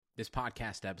This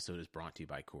podcast episode is brought to you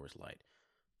by Coors Light.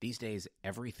 These days,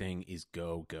 everything is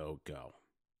go, go, go.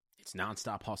 It's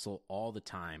nonstop hustle all the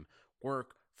time.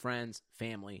 Work, friends,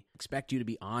 family expect you to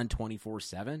be on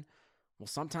 24/7. Well,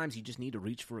 sometimes you just need to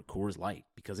reach for a Coors Light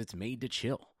because it's made to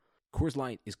chill. Coors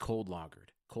Light is cold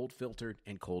lagered, cold filtered,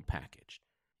 and cold packaged.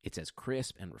 It's as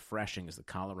crisp and refreshing as the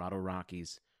Colorado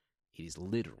Rockies. It is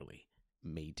literally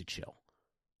made to chill.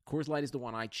 Coors Light is the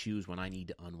one I choose when I need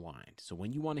to unwind. So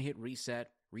when you want to hit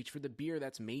reset, reach for the beer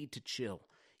that's made to chill.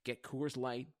 Get Coors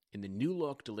Light in the new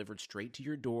look delivered straight to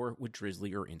your door with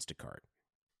Drizzly or Instacart.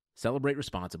 Celebrate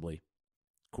responsibly.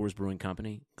 Coors Brewing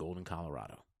Company, Golden,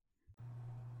 Colorado.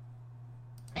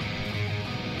 Trying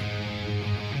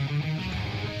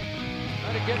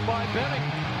to get by Benning.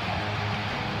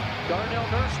 Darnell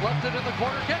Nurse left it in the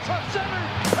corner, gets up center.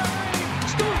 Perry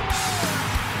scores!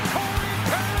 Corey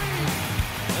Perry!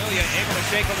 Lilia able to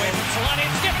shake away from Solani.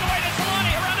 It's given away to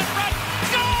Solani around in front.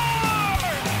 Score!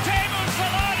 Teemu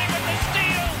Solani with the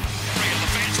steal. And the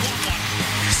fans want one.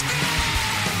 Score!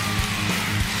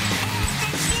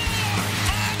 On the floor!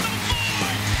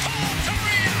 Paul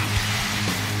Kariya!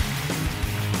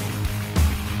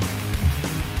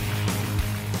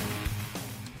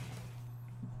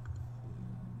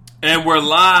 And we're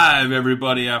live,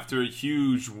 everybody, after a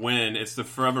huge win. It's the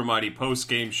Forever Mighty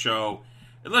post-game show.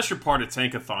 Unless you're part of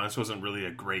Tankathon, this wasn't really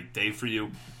a great day for you.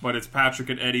 But it's Patrick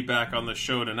and Eddie back on the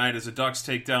show tonight as the Ducks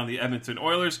take down the Edmonton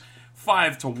Oilers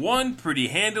 5-1. Pretty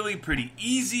handily, pretty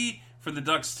easy for the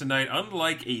Ducks tonight.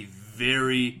 Unlike a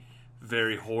very,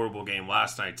 very horrible game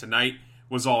last night. Tonight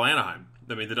was all Anaheim.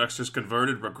 I mean, the Ducks just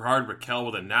converted. Rickard Rakell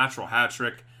with a natural hat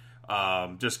trick.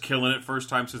 Just killing it. First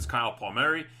time since Kyle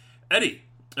Palmieri. Eddie,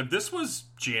 if this was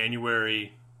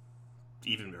January,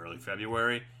 even early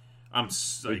February,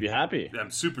 We'd be happy.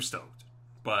 I'm super stoked.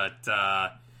 But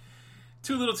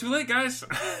too little, too late, guys.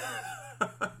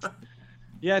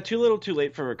 Yeah, too little, too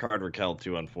late for Rickard Rakell,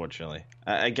 too, unfortunately.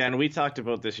 Again, we talked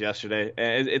about this yesterday.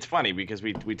 It's funny because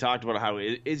we talked about how,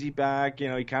 is he back? You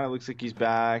know, he kind of looks like he's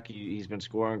back. He's been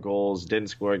scoring goals, didn't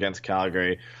score against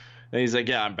Calgary. And he's like,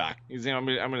 yeah, I'm back. He's, I'm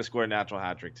going to score a natural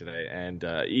hat trick today. And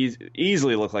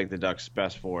easily looked like the Ducks'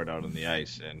 best forward out on the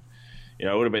ice. And, you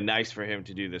know, it would have been nice for him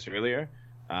to do this earlier.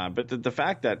 But the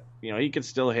fact that, you know, he could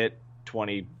still hit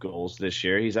 20 goals this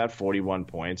year. He's at 41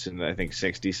 points in, I think,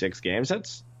 66 games.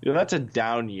 That's a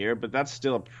down year, but that's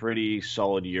still a pretty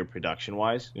solid year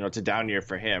production-wise. You know, it's a down year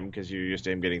for him because you're used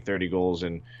to him getting 30 goals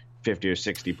and 50 or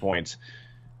 60 points.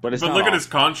 But look at his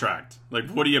contract. Like,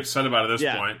 what are you upset about at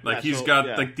this point? Like, he's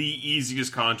got like the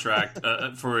easiest contract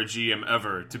for a GM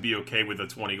ever to be okay with a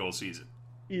 20-goal season.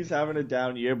 He's having a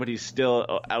down year, but he's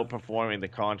still outperforming the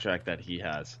contract that he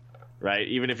has. Right,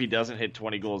 even if he doesn't hit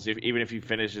 20 goals, even if he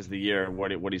finishes the year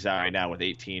what he's at right now with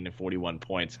 18 and 41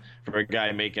 points, for a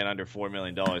guy making under $4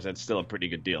 million, that's still a pretty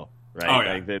good deal, right? Oh,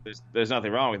 yeah. Like, there's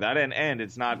nothing wrong with that, and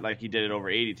it's not like he did it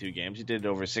over 82 games; he did it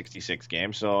over 66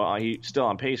 games, so he's still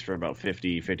on pace for about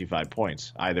 50, 55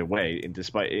 points either way. And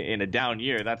despite in a down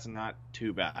year, that's not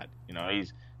too bad. You know,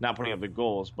 he's not putting up the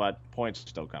goals, but points are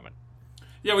still coming.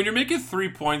 Yeah, when you're making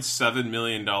 $3.7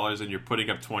 million and you're putting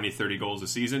up 20, 30 goals a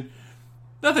season.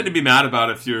 Nothing to be mad about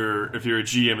if you're a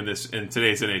GM in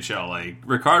today's NHL. Like,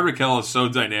 Rickard Rakell is so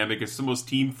dynamic. It's the most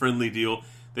team friendly deal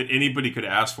that anybody could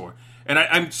ask for. And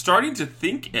I'm starting to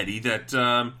think, Eddie, that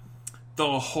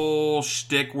the whole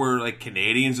shtick where like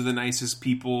Canadians are the nicest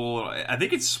people. I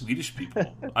think it's Swedish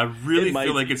people. I really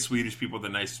feel like it's Swedish people the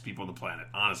nicest people on the planet.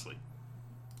 Honestly,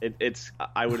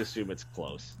 I would assume it's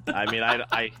close. I mean,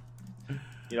 I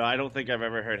don't think I've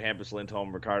ever heard Hampus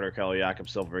Lindholm, Rickard Rakell, Jakob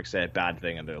Silfverberg say a bad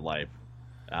thing in their life.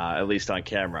 At least on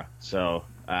camera. So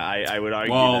I would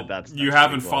argue that's you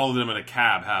haven't followed them in a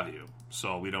cab, have you?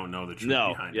 So we don't know the truth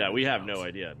behind it. Yeah, we have no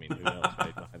idea. I mean, who knows?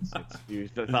 You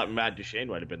thought Matt Duchene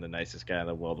might have been the nicest guy in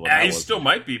the world. He still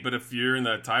might be, but if you're in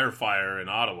the tire fire in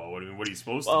Ottawa, what are you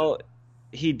supposed to do? Well,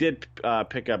 he did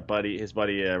pick up his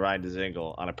buddy Ryan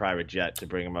Dzingel on a private jet to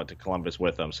bring him out to Columbus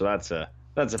with him. So that's a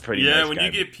pretty nice when guy.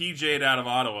 you get PJ'd out of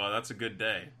Ottawa, that's a good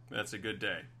day. That's a good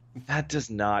day. That does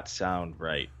not sound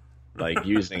right. Like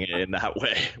using it in that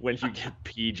way when you get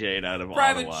PJ'd out of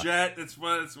private Ottawa. Jet. That's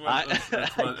what.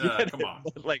 Come on.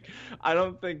 Like, I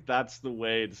don't think that's the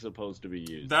way it's supposed to be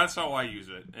used. That's how I use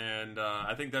it, and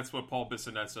I think that's what Paul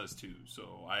Bissonnette says too.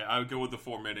 So I would go with the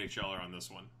former NHLer on this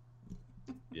one.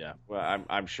 Yeah, well,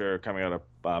 I'm sure coming out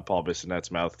of Paul Bissonnette's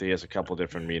mouth, he has a couple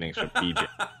different meanings for PJ.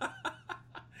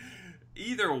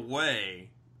 Either way.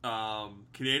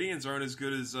 Canadians aren't as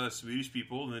good as Swedish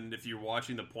people, and if you're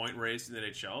watching the point race in the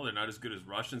NHL, they're not as good as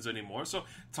Russians anymore. So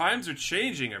times are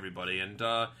changing, everybody. And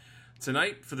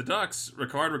tonight for the Ducks,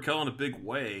 Rickard Rakell in a big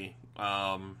way.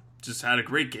 just had a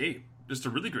great game. Just a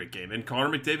really great game. And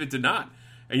Connor McDavid did not.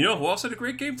 And you know who else had a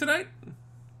great game tonight?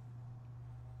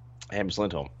 Hampus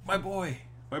Lindholm. My boy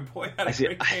had a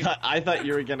great game. I thought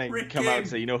you were going to come out and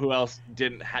say, you know who else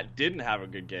didn't have a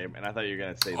good game? And I thought you were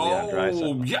going to say Leon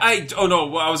Draisaitl. Yeah,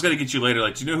 I was going to get you later.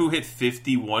 Like, do you know who hit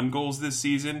 51 goals this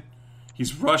season?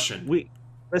 He's Russian. We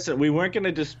weren't going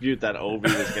to dispute that Ovi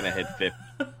was going to hit 50.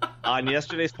 On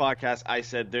yesterday's podcast, I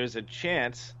said there's a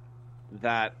chance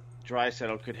that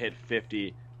Draisaitl could hit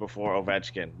 50 before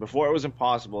Ovechkin. Before it was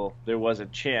impossible, there was a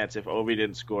chance if Ovi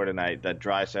didn't score tonight that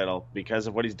Draisaitl, because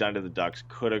of what he's done to the Ducks,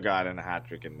 could have gotten a hat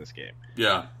trick in this game.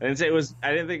 Yeah. I didn't say it was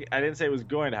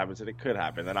going to happen. I said it could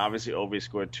happen. Then obviously Ovi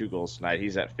scored 2 goals tonight.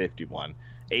 He's at 51.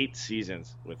 8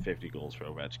 seasons with 50 goals for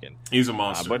Ovechkin. He's a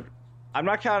monster. But I'm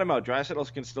not counting him out.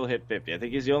 Draisaitl can still hit 50. I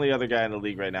think he's the only other guy in the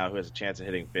league right now who has a chance of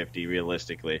hitting 50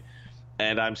 realistically.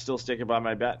 And I'm still sticking by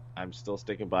my bet. I'm still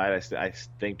sticking by it. I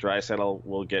think Draisaitl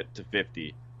will get to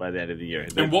 50 by the end of the year.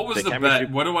 And what was the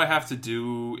bet? What do I have to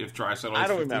do if Draisaitl? I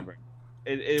don't remember.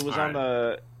 It was on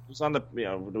the. It was on the.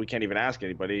 We can't even ask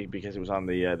anybody because it was on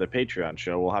the Patreon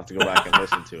show. We'll have to go back and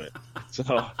listen to it. So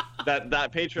that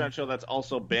Patreon show that's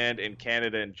also banned in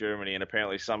Canada and Germany and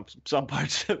apparently some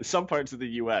parts of the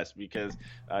U.S. because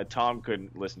Tom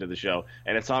couldn't listen to the show.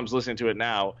 And if Tom's listening to it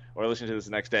now or listening to this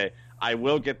the next day, I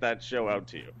will get that show out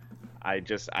to you. I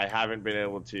haven't been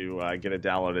able to get it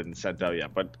downloaded and sent out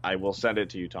yet, but I will send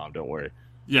it to you, Tom. Don't worry.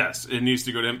 Yes, it needs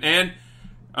to go to him. And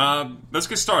let's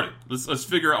get started. Let's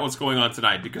figure out what's going on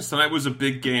tonight, because tonight was a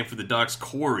big game for the Ducks.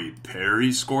 Corey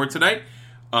Perry scored tonight.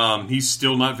 He's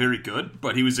still not very good,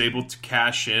 but he was able to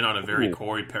cash in on a very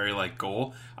Corey Perry-like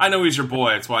goal. I know he's your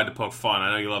boy. That's why I had to poke fun. I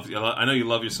know you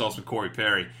love yourselves with Corey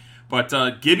Perry,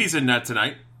 but Gibby's in net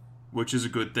tonight, which is a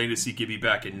good thing to see Gibby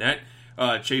back in net.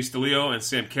 Chase DeLeo and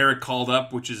Sam Carrick called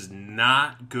up, which is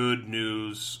not good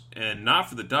news, and not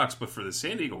for the Ducks, but for the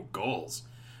San Diego Gulls.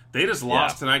 They just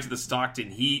lost tonight to the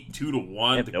Stockton Heat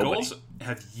 2-1. The Gulls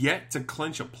have yet to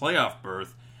clinch a playoff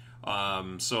berth,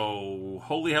 so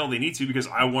holy hell they need to, because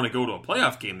I want to go to a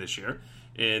playoff game this year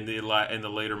in the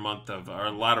later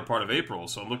latter part of April.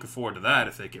 So I'm looking forward to that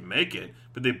if they can make it.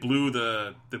 But they blew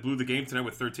the game tonight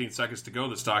with 13 seconds to go.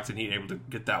 The Stockton Heat able to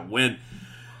get that win.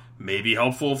 Maybe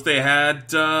helpful if they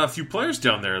had a few players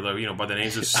down there, though, by the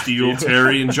names of Steele,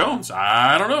 Terry, and Jones.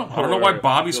 I don't know. I don't know why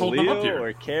Bobby's holding them up here.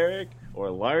 Or Carrick, or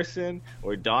Larson,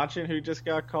 or Dawson, who just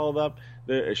got called up.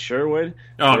 Sherwood.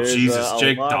 Oh, Jesus.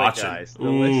 Jake Dawson.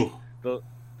 The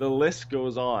list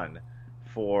goes on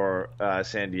for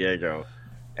San Diego.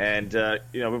 And,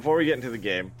 before we get into the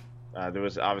game, there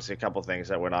was obviously a couple things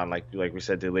that went on. Like we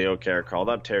said, DeLeo Carrick called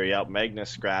up, Terry out, Magnus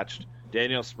scratched.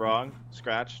 Daniel Sprong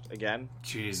scratched again.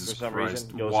 Jesus for some Christ.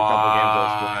 reason. Goes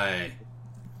Why?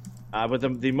 A couple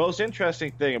games. But the most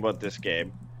interesting thing about this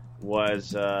game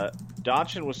was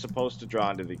Dotchin was supposed to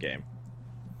draw into the game.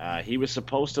 He was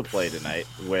supposed to play tonight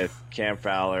with Cam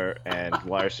Fowler, and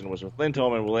Larson was with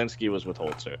Lindholm, and Walensky was with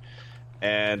Holzer.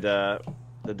 And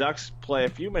the Ducks play a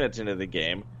few minutes into the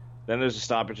game. Then there's a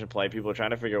stoppage in play. People are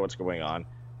trying to figure out what's going on.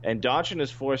 And Dotchin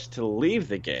is forced to leave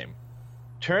the game.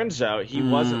 Turns out he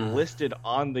wasn't listed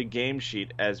on the game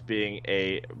sheet as being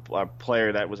a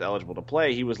player that was eligible to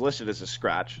play. He was listed as a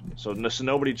scratch. So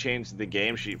nobody changed the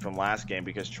game sheet from last game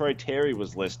because Troy Terry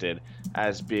was listed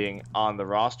as being on the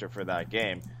roster for that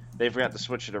game. They forgot to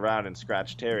switch it around and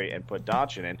scratch Terry and put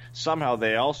Dotchin in. Somehow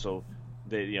they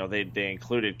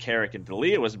included Carrick and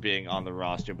DeLeo as being on the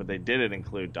roster, but they didn't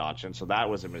include Dotchin, so that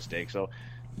was a mistake. So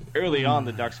early on,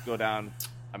 the Ducks go down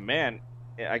a man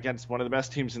against one of the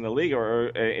best teams in the league, or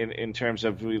in terms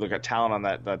of, we look at talent on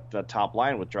that top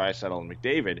line with Draisaitl and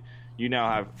McDavid. You now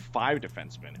have 5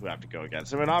 defensemen who have to go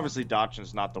against him. And obviously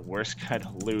Dotchin's not the worst guy to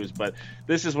lose, but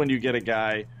this is when you get a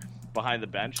guy behind the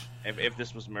bench, if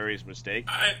this was Murray's mistake,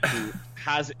 who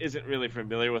isn't really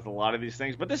familiar with a lot of these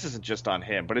things. But this isn't just on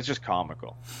him, but it's just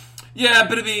comical. Yeah,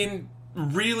 but I mean,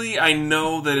 really, I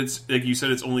know that it's, like you said,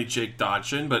 it's only Jake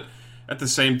Dotchin, but at the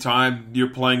same time, you're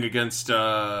playing against 2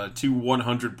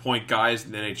 100-point guys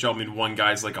in the NHL. I mean, one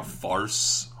guy's like a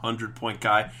farce 100-point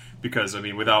guy because, I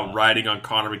mean, without riding on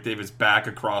Connor McDavid's back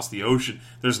across the ocean,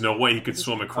 there's no way he could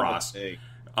swim across.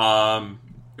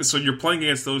 So you're playing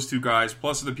against those 2 guys,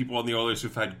 plus other people on the Oilers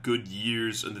who've had good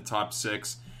years in the top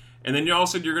 6. And then you're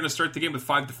going to start the game with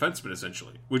 5 defensemen,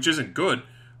 essentially, which isn't good.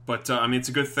 But, I mean, it's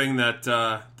a good thing that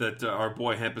our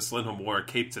boy Hampus Lindholm wore a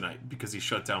cape tonight because he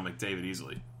shut down McDavid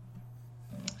easily.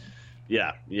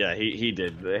 Yeah, he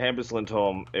did. Hampus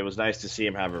Lindholm, it was nice to see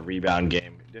him have a rebound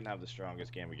game. He didn't have the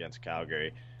strongest game against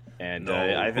Calgary. And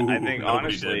I think,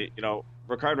 honestly,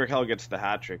 Rickard Rakell gets the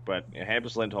hat trick, but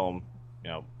Hampus Lindholm,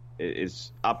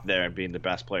 is up there and being the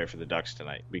best player for the Ducks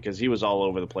tonight, because he was all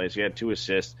over the place. He had 2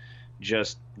 assists,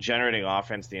 just generating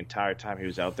offense the entire time he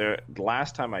was out there. The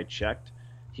last time I checked,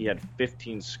 he had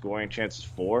 15 scoring chances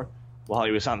for while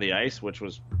he was on the ice, which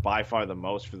was by far the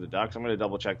most for the Ducks. I'm going to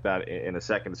double check that in a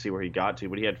second to see where he got to.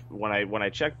 But he had, when I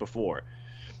checked before,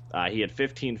 he had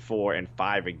 15 for and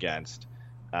 5 against.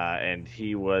 And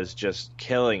he was just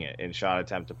killing it in shot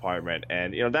attempt department.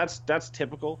 And, that's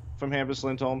typical from Hampus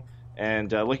Lindholm.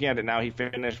 And looking at it now, he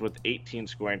finished with 18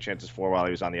 scoring chances for while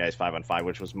he was on the ice 5-on-5,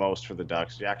 which was most for the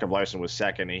Ducks. Jakob Larsson was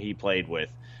second, and he played with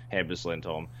Hampus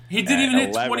Lindholm. He didn't even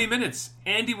hit 20 minutes.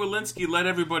 Andy Welinski led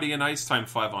everybody in ice time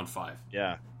 5-on-5.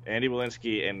 Yeah, Andy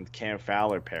Welinski and Cam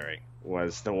Fowler pairing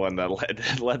was the one that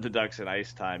led the Ducks in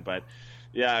ice time. But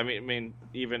yeah, I mean,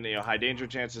 even high danger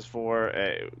chances for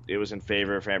it was in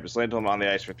favor of Hampus Lindholm on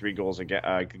the ice for 3 goals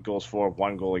goals for,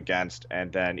 1 goal against,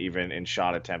 and then even in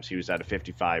shot attempts he was at a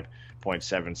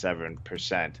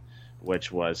 55.77%, which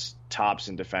was tops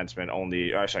in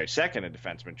defenseman second in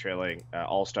defenseman, trailing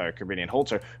All-Star Korbinian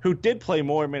Holzer, who did play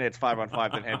more minutes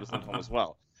 5-on-5 than Hampus Lindholm as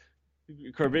well.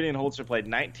 Korbinian Holzer played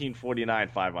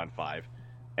 19:49 5-on-5.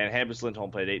 And Hampus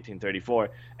Lindholm played 18:34.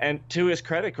 And to his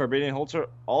credit, Korbinian Holzer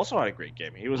also had a great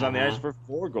game. He was on the ice for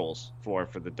 4 goals for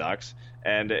the Ducks,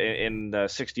 and in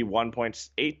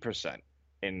 61.8%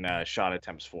 in shot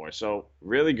attempts for. So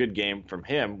really good game from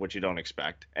him, which you don't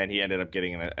expect. And he ended up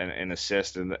getting an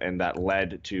assist, and that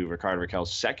led to Rickard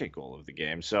Rakell's second goal of the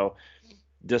game. So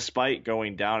despite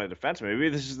going down a defenseman, maybe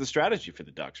this is the strategy for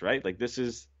the Ducks, right? Like this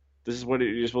is what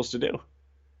you're supposed to do.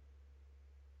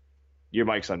 Your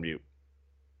mic's on mute.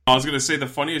 I was going to say the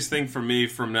funniest thing for me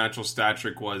from Natural Stat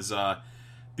Trick was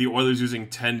the Oilers using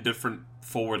 10 different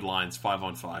forward lines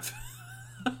 5-on-5.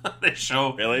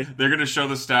 Really? They're going to show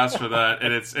the stats for that,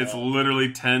 and it's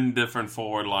literally 10 different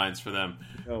forward lines for them.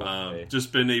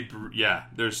 Just been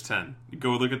there's 10.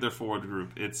 Go look at their forward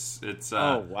group. It's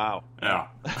oh wow. Yeah.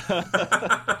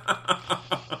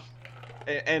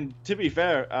 And to be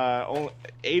fair, only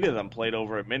 8 of them played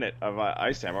over a minute of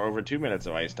ice time, or over 2 minutes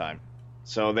of ice time.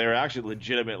 So they were actually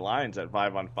legitimate lines at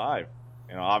 5-on-5.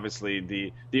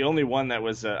 Obviously the only one that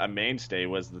was a mainstay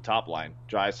was the top line.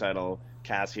 Draisaitl,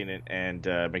 Kassian, and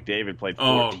McDavid played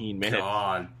 14 minutes.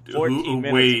 God. 14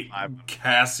 minutes. Wait,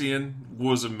 Kassian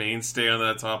was a mainstay on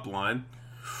that top line?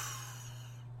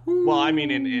 Well, I mean,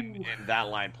 in that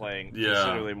line playing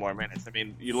considerably more minutes. I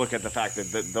mean, you look at the fact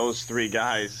that those 3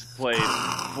 guys played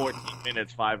 14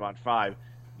 minutes 5-on-5.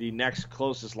 The next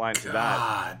closest line to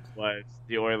that was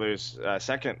the Oilers'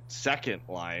 second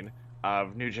line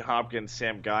of Nugent Hopkins,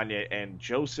 Sam Gagner, and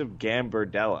Joseph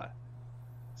Gambardella.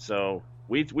 So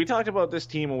we talked about this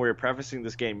team when we were prefacing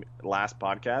this game last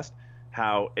podcast,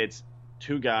 how it's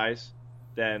 2 guys,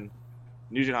 then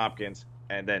Nugent Hopkins,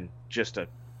 and then just a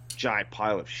giant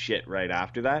pile of shit right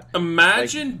after that.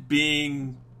 Imagine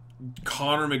being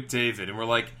Connor McDavid, and we're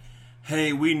like,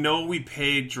 hey, we know we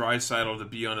paid Draisaitl to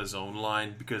be on his own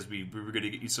line because we were going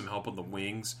to get you some help on the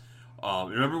wings.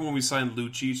 Remember when we signed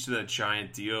Lucic to that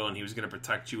giant deal, and he was going to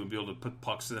protect you and be able to put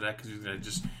pucks to the net because he was going to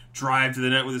just drive to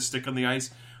the net with his stick on the ice?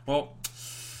 Well,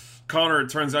 Connor, it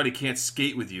turns out he can't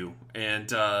skate with you, and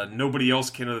nobody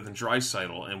else can other than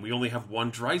Draisaitl, and we only have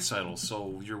one Draisaitl,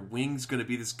 so your wing's going to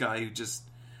be this guy who just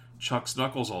chucks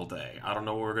knuckles all day. I don't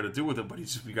know what we're going to do with him, but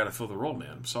we got to fill the role,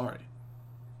 man. I'm sorry.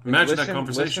 Imagine that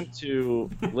conversation.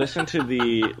 Listen to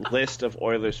the list of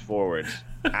Oilers forwards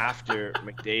after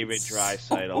McDavid,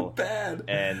 Draisaitl,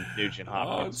 and Nugent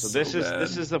Hopkins. So this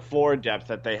is the forward depth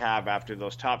that they have after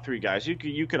those top 3 guys.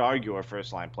 You could argue are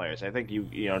first line players. I think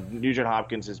Nugent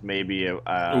Hopkins is maybe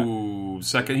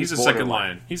second. He's a second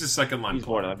line. He's a second line. He's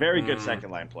borderline. Very good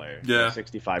second line player. Yeah,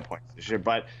 65 points this year.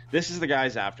 But this is the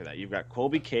guys after that. You've got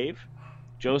Colby Cave,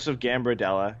 Joseph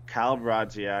Gambardella, Kyle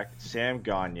Brodziak, Sam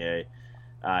Gagner,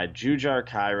 Jujhar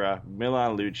Khaira,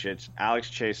 Milan Lucic, Alex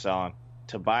Chiasson,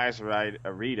 Tobias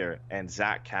Rieder, and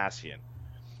Zach Kassian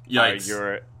are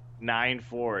your 9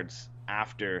 forwards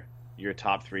after your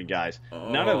top 3 guys.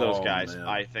 None of those guys, man,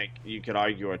 I think you could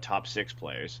argue are top 6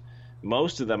 players.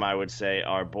 Most of them, I would say,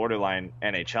 are borderline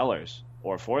NHLers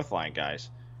or 4th line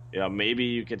guys. Maybe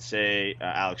you could say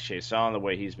Alex Chiasson, the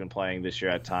way he's been playing this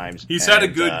year at times. He's had a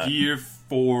good year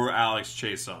for Alex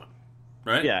Chiasson.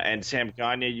 Right? Yeah, and Sam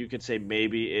Gagner, you could say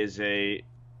maybe is a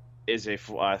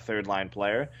 3rd line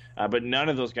player, but none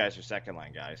of those guys are 2nd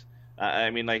line guys.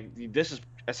 This is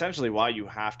essentially why you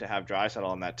have to have Draisaitl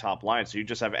on that top line, so you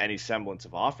just have any semblance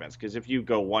of offense. Because if you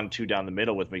go 1-2 down the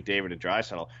middle with McDavid and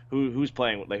Draisaitl, who's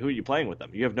playing? Who are you playing with them?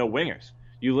 You have no wingers.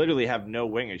 You literally have no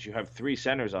wingers. You have 3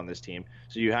 centers on this team,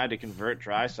 so you had to convert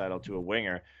Draisaitl to a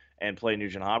winger. and play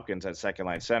Nugent Hopkins at second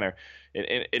line center.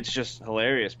 It's just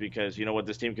hilarious because you know what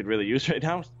this team could really use right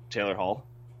now? Taylor Hall.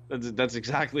 That's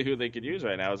exactly who they could use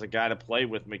right now as a guy to play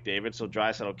with McDavid, so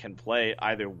Draisaitl can play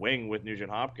either wing with Nugent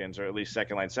Hopkins or at least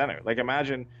second line center. Like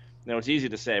imagine, you know, it's easy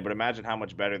to say, but imagine how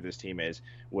much better this team is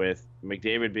with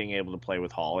McDavid being able to play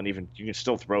with Hall, and even you can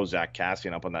still throw Zach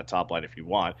Kassian up on that top line if you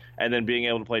want, and then being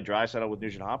able to play Draisaitl with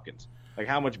Nugent Hopkins. Like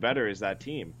how much better is that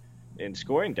team in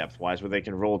scoring depth-wise where they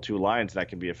can roll two lines that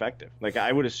can be effective? Like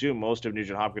I would assume most of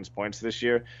Nugent Hopkins' points this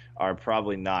year are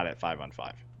probably not at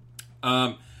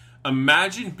 5-on-5.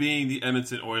 Imagine being the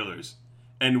Edmonton Oilers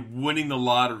and winning the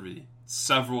lottery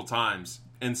several times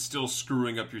and still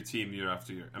screwing up your team year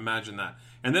after year. Imagine that.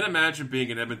 And then imagine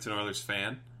being an Edmonton Oilers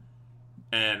fan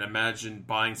and imagine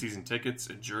buying season tickets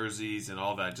and jerseys and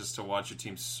all that just to watch your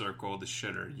team circle the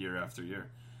shitter year after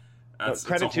year. That's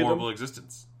a horrible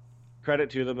existence. Credit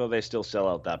to them, though, they still sell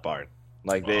out that barn.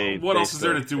 Like what else is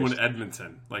there to do in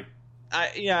Edmonton? Like,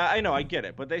 I know, I get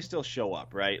it, but they still show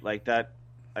up, right? Like that.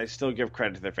 I still give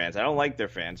credit to their fans. I don't like their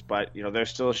fans, but you know they're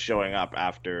still showing up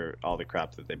after all the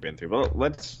crap that they've been through. But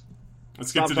let's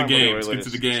get to the game. Let's get to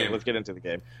the game. So let's get into the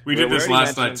game. We did this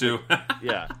last night too.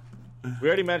 Yeah, we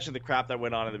already mentioned the crap that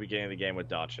went on in the beginning of the game with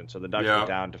Dotchin. So the Ducks were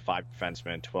down to 5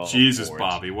 defensemen, 12. Jesus, forwards.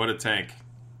 Bobby, what a tank!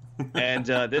 And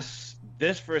this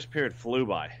first period flew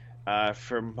by.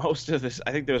 For most of this,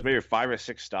 I think there was maybe 5 or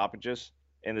 6 stoppages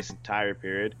in this entire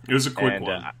period. It was a quick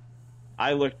one.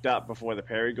 I looked up before the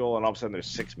Perry goal, and all of a sudden there's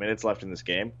 6 minutes left in this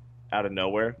game, out of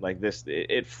nowhere. Like this,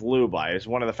 it flew by. It's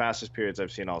one of the fastest periods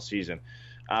I've seen all season.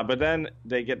 But then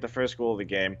they get the first goal of the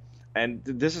game, and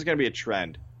this is going to be a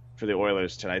trend for the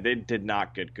Oilers tonight. They did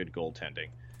not get good goaltending,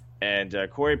 and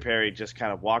Corey Perry just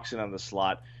kind of walks in on the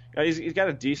slot. He's got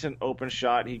a decent open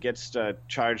shot. He gets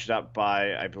charged up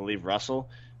by, I believe, Russell,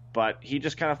 but he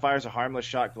just kind of fires a harmless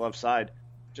shot glove side,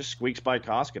 just squeaks by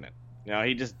Koskinen. You know,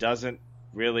 he just doesn't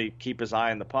really keep his eye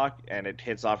on the puck, and it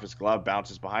hits off his glove,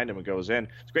 bounces behind him, and goes in.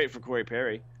 It's great for Corey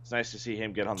Perry. It's nice to see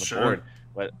him get on the board,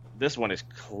 but this one is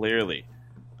clearly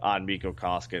on Mikko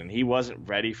Koskinen. He wasn't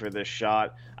ready for this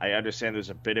shot. I understand there's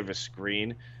a bit of a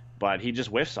screen, but he just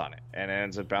whiffs on it, and it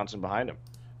ends up bouncing behind him.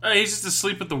 He's just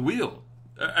asleep at the wheel.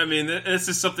 I mean, this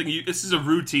is something. This is a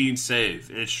routine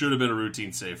save. It should have been a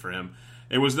routine save for him.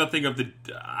 It was nothing of the.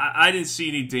 I didn't see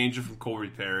any danger from Corey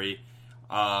Perry.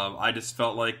 I just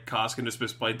felt like Koskinen just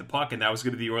misplayed the puck, and that was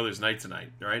going to be the Oilers' night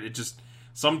tonight, right? It just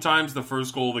sometimes the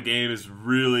first goal of the game is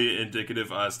really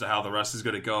indicative as to how the rest is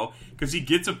going to go because he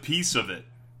gets a piece of it,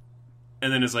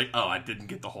 and then it's like, oh, I didn't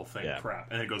get the whole thing,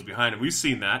 crap, and it goes behind him. We've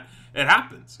seen that. It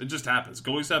happens. It just happens.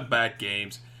 Goalies have bad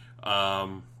games,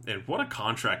 and what a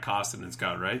contract Koskinen's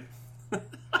got, right?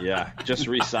 Yeah, just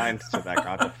re-signed to that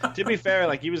contract. To be fair,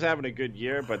 like he was having a good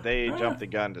year, but they jumped the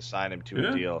gun to sign him to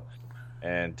a deal.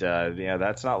 And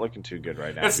that's not looking too good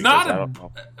right now. It's not,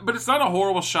 but it's not a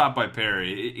horrible shot by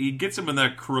Perry. He gets him in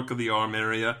that crook of the arm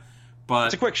area, but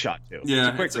it's a quick shot too.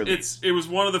 Yeah, it was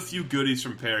one of the few goodies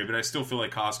from Perry, but I still feel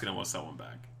like Koskinen wants that one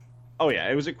back. Oh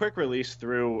yeah, it was a quick release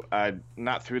through,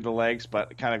 not through the legs,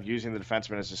 but kind of using the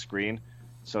defenseman as a screen.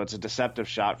 So it's a deceptive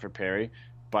shot for Perry,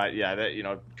 but yeah,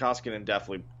 Koskinen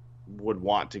definitely would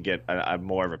want to get a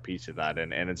more of a piece of that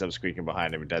and ends up squeaking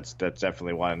behind him. That's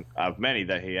definitely one of many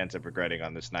that he ends up regretting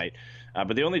on this night.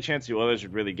 But the only chance the Oilers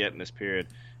would really get in this period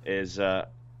is I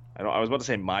was about to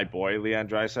say my boy Leon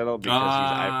Draisaitl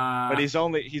but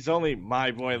he's only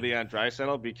my boy Leon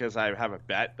Draisaitl because I have a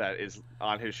bet that is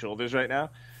on his shoulders right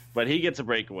now. But he gets a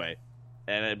breakaway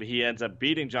and he ends up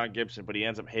beating John Gibson, but he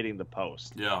ends up hitting the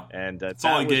post. Yeah, and that's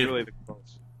all he gave. Really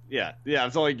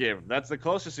that's all he gave him. That's the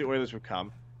closest the Oilers would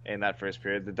come in that first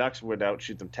period. The Ducks would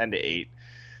outshoot them 10-8.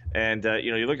 And,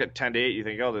 you look at 10-8, you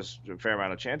think, oh, there's a fair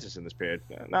amount of chances in this period.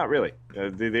 Not really.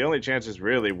 The only chances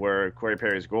really were Corey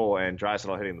Perry's goal and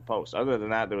Draisaitl hitting the post. Other than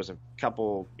that, there was a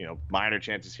couple, minor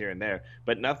chances here and there,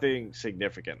 but nothing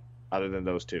significant other than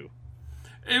those two.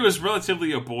 It was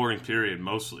relatively a boring period,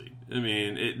 mostly. I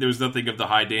mean, there was nothing of the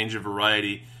high danger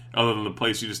variety other than the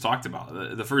place you just talked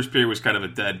about. The first period was kind of a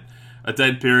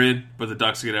dead period, but the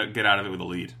Ducks get out of it with a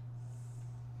lead.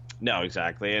 No,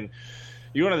 exactly. And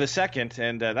you go to the second,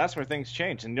 and that's where things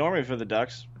change. And normally for the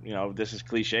Ducks, this is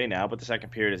cliche now, but the second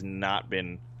period has not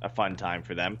been a fun time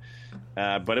for them.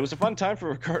 But it was a fun time for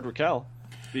Rickard Rakell.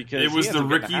 Because it was the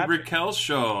Ricky Rakell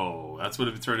show. That's what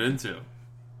it turned into.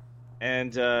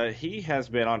 And he has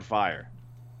been on fire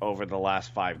over the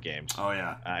last 5 games. Oh,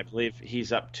 yeah. I believe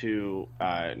he's up to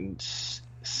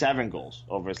 7 goals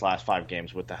over his last 5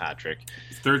 games with the hat trick.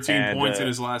 13 points in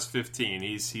his last 15.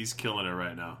 He's killing it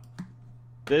right now.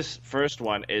 this first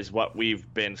one is what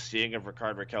we've been seeing of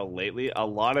Rickard Rakell lately. A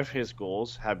lot of his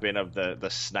goals have been of the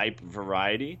snipe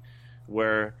variety,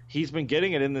 where he's been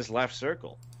getting it in this left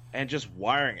circle and just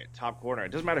wiring it top corner.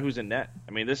 It doesn't matter who's in net.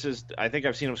 I mean, I think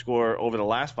I've seen him score over the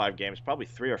last 5 games, probably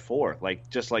 3 or 4,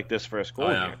 just like this first goal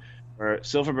here, where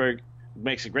Silfverberg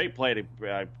makes a great play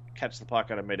to catch the puck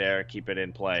out of midair, keep it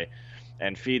in play,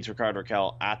 and feeds Rickard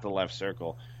Rakell at the left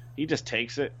circle. He just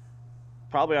takes it,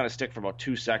 probably on a stick for about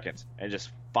 2 seconds, and just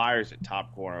fires it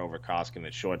top corner over Koskinen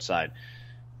short side.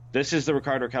 This is the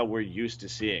Rickard Rakell we're used to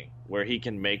seeing, where he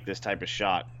can make this type of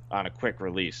shot on a quick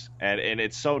release. And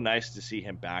it's so nice to see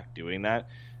him back doing that.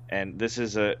 And this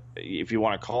is if you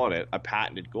want to call it a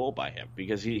patented goal by him,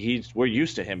 because we're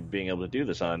used to him being able to do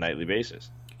this on a nightly basis.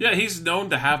 Yeah, he's known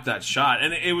to have that shot.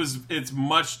 And it's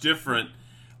much different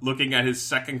looking at his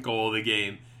second goal of the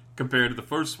game compared to the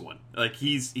first one. Like,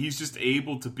 he's just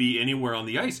able to be anywhere on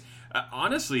the ice.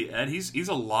 Honestly, Ed, he's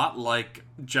a lot like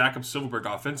Jakob Silfverberg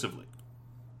offensively.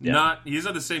 Yeah. He's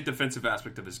not the same defensive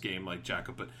aspect of his game like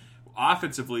Jakob, but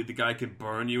offensively, the guy can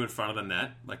burn you in front of the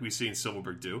net, like we've seen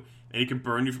Silfverberg do, and he can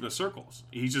burn you from the circles.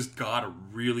 He's just got a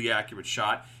really accurate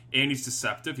shot, and he's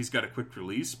deceptive. He's got a quick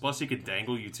release, plus he can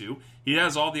dangle you too. He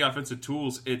has all the offensive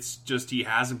tools. It's just he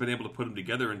hasn't been able to put them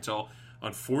together until,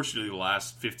 unfortunately, the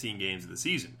last 15 games of the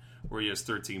season, where he has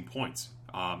 13 points.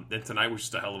 Then tonight was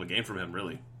just a hell of a game from him,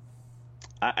 really.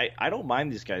 I don't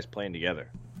mind these guys playing together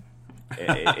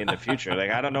in the future.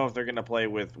 Like, I don't know if they're going to play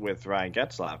with Ryan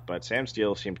Getzlaf, but Sam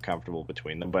Steele seemed comfortable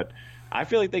between them. But I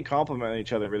feel like they complement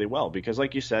each other really well because,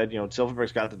 like you said,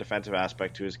 Silfverberg's got the defensive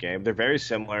aspect to his game. They're very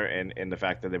similar in the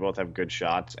fact that they both have good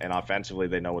shots, and offensively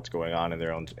they know what's going on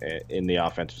in the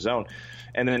offensive zone.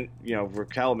 And then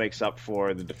Rakell makes up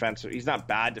for the defensive. He's not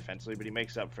bad defensively, but he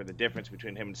makes up for the difference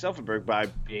between him and Silfverberg by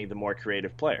being the more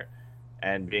creative player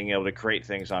and being able to create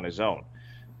things on his own.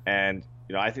 And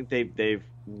I think they've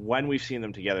when we've seen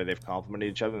them together, they've complemented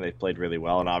each other and they've played really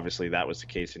well. And obviously that was the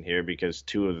case in here because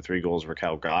 2 of the 3 goals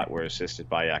Rakell got were assisted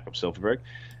by Jakob Silfverberg.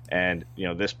 And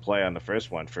this play on the first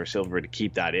one for Silfverberg to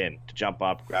keep that in, to jump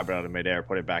up, grab it out of midair,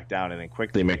 put it back down, and then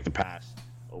quickly make the pass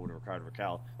over to Rickard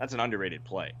Rakell. That's an underrated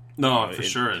play. No, for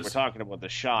sure is. We're talking about the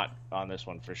shot on this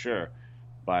one for sure,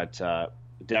 but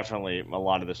definitely a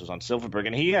lot of this was on Silfverberg,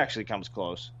 and he actually comes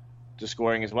close to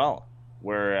scoring as well,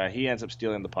 where he ends up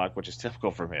stealing the puck, which is typical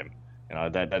from him.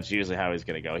 That's usually how he's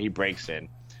going to go. He breaks in,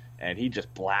 and he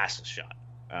just blasts a shot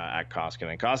at Koskinen.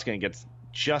 And Koskinen gets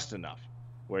just enough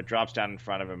where it drops down in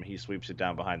front of him. He sweeps it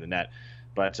down behind the net.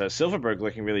 But Silfverberg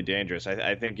looking really dangerous.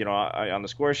 I think, on the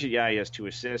score sheet, he has 2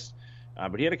 assists.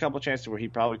 But he had a couple of chances where he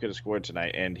probably could have scored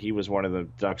tonight, and he was one of the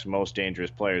Ducks' most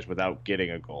dangerous players without getting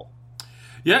a goal.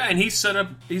 Yeah, and he set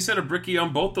up Ricky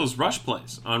on both those rush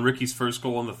plays on Ricky's first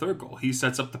goal and the third goal. He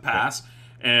sets up the pass,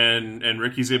 and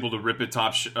Ricky's able to rip it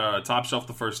top shelf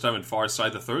the first time and far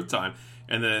side the third time.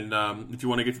 And then if you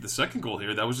want to get to the second goal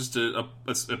here, that was just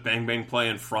a bang-bang play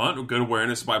in front. A good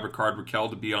awareness by Rickard Rakell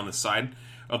to be on the side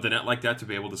of the net like that to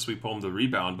be able to sweep home the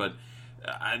rebound. But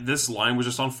this line was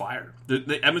just on fire.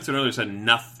 The Edmonton Oilers had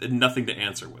nothing to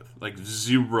answer with. Like,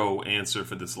 zero answer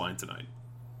for this line tonight.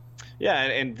 Yeah,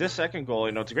 and this second goal,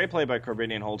 it's a great play by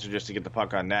Corbinian Holzer just to get the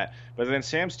puck on net. But then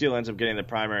Sam Steele ends up getting the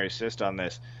primary assist on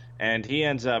this. And he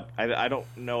ends up, I don't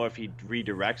know if he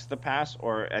redirects the pass,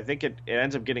 or I think it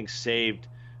ends up getting saved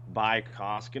by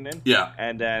Koskinen. Yeah.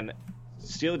 And then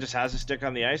Steele just has a stick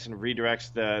on the ice and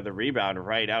redirects the rebound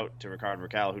right out to Rickard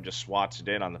Rakell, who just swats it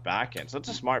in on the back end. So it's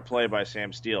a smart play by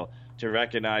Sam Steele to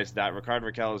recognize that Rickard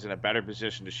Rakell is in a better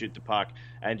position to shoot the puck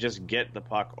and just get the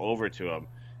puck over to him.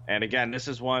 And again, this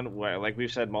is one where, like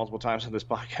we've said multiple times on this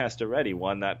podcast already,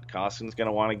 one that Koskinen's going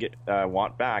to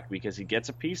want back because he gets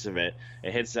a piece of it.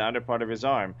 It hits the under part of his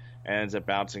arm and ends up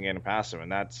bouncing in and past him.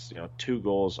 And that's 2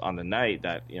 goals on the night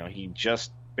that he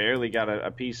just barely got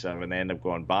a piece of, and they end up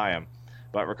going by him.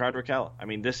 But Rickard Rakell,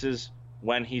 this is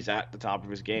when he's at the top of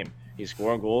his game. He's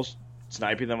scoring goals,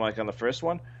 sniping them like on the first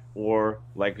one, or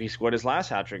like he scored his last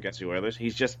hat trick against the Oilers.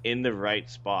 He's just in the right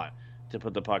spot to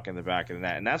put the puck in the back of the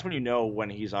net. And that's when you know when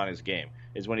he's on his game,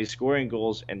 is when he's scoring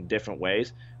goals in different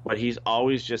ways, but he's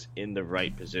always just in the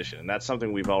right position. And that's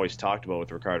something we've always talked about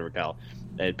with Rickard Rakell.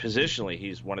 Positionally,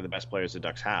 he's one of the best players the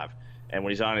Ducks have. And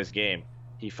when he's on his game,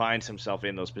 he finds himself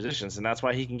in those positions, and that's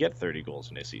why he can get 30 goals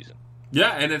in this season.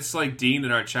 Yeah, and it's like Dean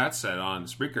in our chat said on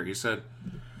Spreaker. He said,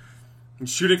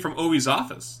 shooting from Ovi's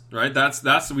office, right?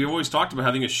 That's we've always talked about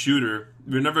having a shooter.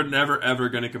 We're never, ever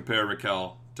going to compare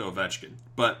Rakell to Ovechkin.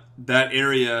 But that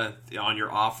area on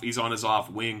your he's on his off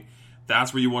wing,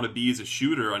 that's where you want to be as a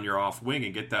shooter on your off wing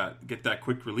and get that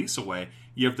quick release away.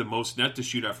 You have the most net to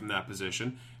shoot at from that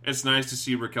position. It's nice to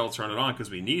see Rakell turn it on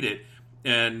because we need it.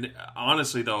 And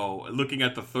honestly, though, looking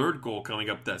at the third goal coming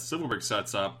up that Silfverberg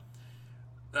sets up,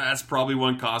 that's probably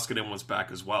when Koskinen was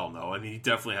back as well, no? I mean, he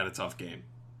definitely had a tough game.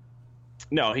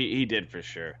 No, he did for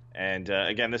sure. And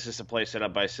again, this is a play set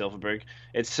up by Silfverberg.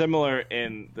 It's similar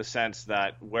in the sense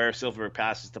that where Silfverberg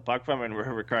passes the puck from and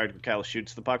where Rickard Rakell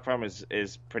shoots the puck from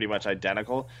is pretty much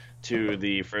identical to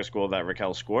the first goal that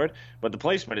Rakell scored, but the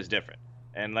placement is different.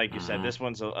 And like you said, this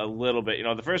one's a little bit,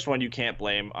 the first one you can't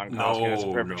blame on Koskinen. It's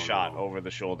a perfect shot over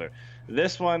the shoulder.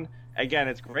 This one, again,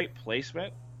 it's great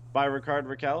placement by Rickard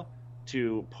Rakell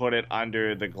to put it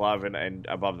under the glove and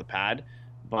above the pad,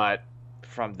 but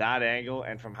from that angle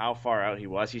and from how far out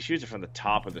he shoots it from the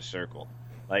top of the circle.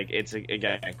 Like, it's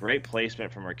again a great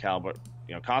placement from Rakell, but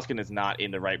Koskinen is not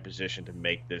in the right position to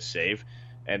make this save,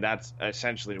 and that's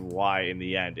essentially why in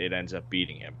the end it ends up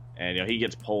beating him. And he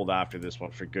gets pulled after this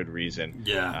one for good reason.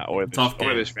 Yeah, tough game.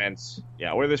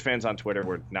 Oilers fans on Twitter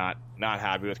were not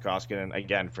happy with Koskinen,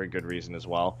 again for good reason as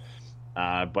well.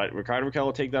 But Rickard Rakell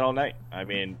will take that all night. I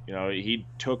mean, he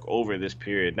took over this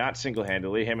period, not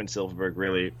single-handedly. Him and Silfverberg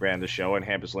really ran the show, and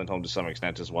Hampus Lindholm to some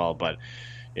extent as well. But,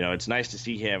 it's nice to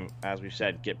see him, as we've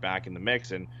said, get back in the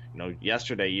mix. And,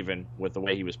 yesterday, even with the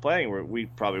way he was playing, we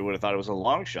probably would have thought it was a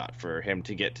long shot for him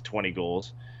to get to 20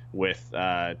 goals with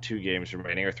 2 games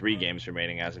remaining, or 3 games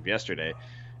remaining as of yesterday.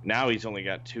 Now he's only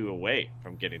got 2 away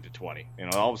from getting to 20.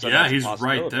 All of a sudden, he's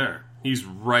right there. He's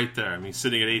right there. I mean,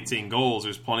 sitting at 18 goals,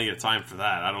 there's plenty of time for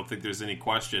that. I don't think there's any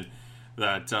question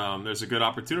that there's a good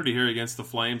opportunity here against the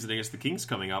Flames and against the Kings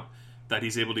coming up, that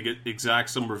he's able to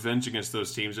exact some revenge against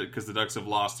those teams, because the Ducks have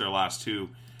lost their last 2,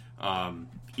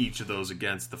 each of those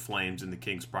against the Flames and the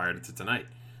Kings prior to tonight.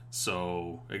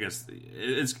 So I guess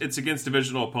it's against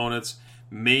divisional opponents.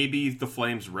 Maybe the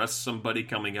Flames rest somebody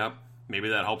coming up. Maybe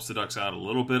that helps the Ducks out a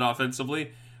little bit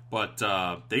offensively. But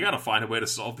they got to find a way to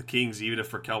solve the Kings, even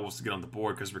if Rakell wants to get on the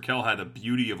board, because Rakell had a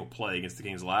beauty of a play against the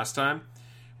Kings last time.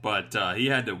 But he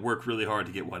had to work really hard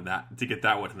to get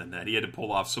that one in the net. He had to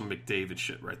pull off some McDavid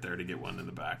shit right there to get one in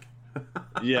the back.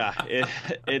 Yeah,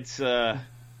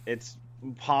 it's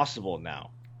possible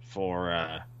now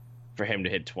for him to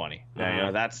hit 20.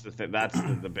 Now, that's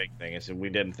the big thing, is that we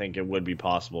didn't think it would be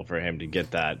possible for him to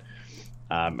get that.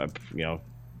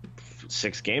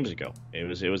 6 games ago, it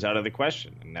was out of the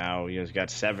question. And now he's got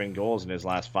 7 goals in his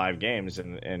last 5 games,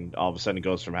 and all of a sudden it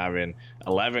goes from having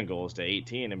 11 goals to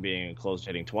 18 and being close to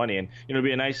hitting 20. And it'd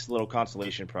be a nice little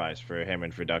consolation prize for him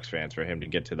and for Ducks fans, for him to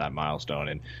get to that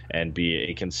milestone and be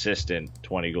a consistent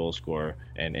 20 goal scorer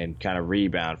and kind of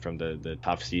rebound from the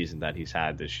tough season that he's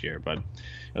had this year. But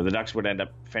the Ducks would end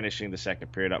up finishing the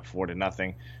second period up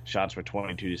 4-0. Shots were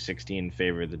 22-16 in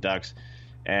favor of the Ducks.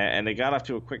 And they got off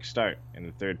to a quick start in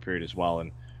the third period as well.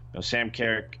 And Sam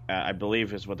Carrick, I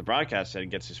believe is what the broadcast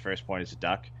said, gets his first point as a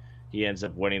Duck. He ends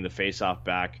up winning the faceoff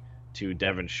back to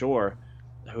Devin Shore,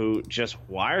 who just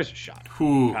wires a shot.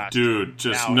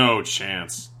 No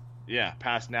chance. Yeah,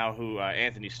 past now who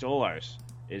Anthony Stolarz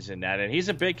is in net. And he's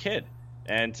a big kid.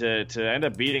 And to end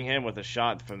up beating him with a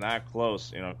shot from that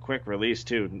close, quick release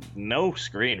too, no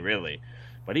screen really.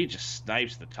 But he just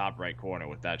snipes the top right corner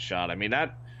with that shot. I mean,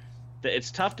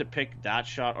 it's tough to pick that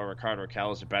shot or Rickard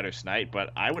Rakell as a better snipe,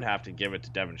 but I would have to give it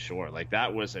to Devin Shore. Like,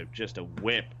 that was just a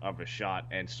whip of a shot,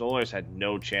 and Stolarz had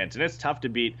no chance. And it's tough to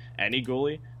beat any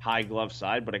goalie, high glove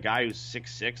side, but a guy who's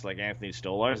 6'6", like Anthony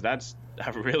Stolarz, that's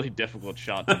a really difficult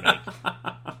shot to make.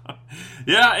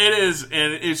 Yeah, it is,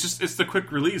 and it's the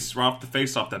quick release right off the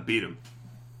faceoff that beat him.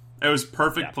 It was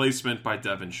perfect placement by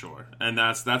Devin Shore, and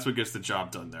that's what gets the job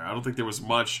done there. I don't think there was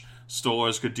much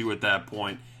Stolarz could do at that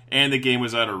point. And the game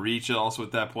was out of reach also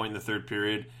at that point in the third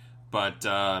period. But,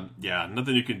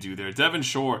 nothing you can do there. Devin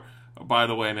Shore, by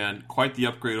the way, man, quite the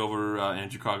upgrade over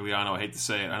Andrew Cogliano. I hate to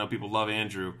say it. I know people love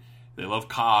Andrew. They love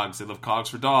Cogs. They love Cogs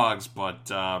for dogs. But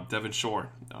Devin Shore,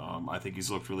 I think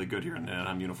he's looked really good here in the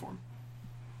Anaheim uniform.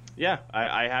 Yeah,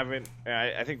 I haven't.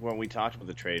 I think when we talked about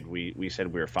the trade, we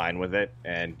said we were fine with it.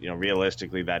 And,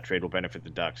 realistically, that trade will benefit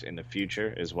the Ducks in the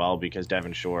future as well, because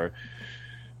Devin Shore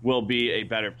will be a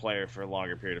better player for a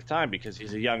longer period of time because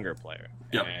he's a younger player.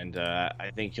 Yep. And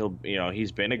I think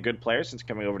he's been a good player since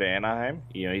coming over to Anaheim.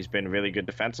 He's been really good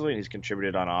defensively, and he's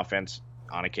contributed on offense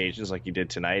on occasions like he did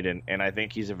tonight. And I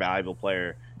think he's a valuable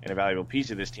player and a valuable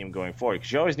piece of this team going forward,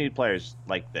 because you always need players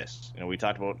like this. We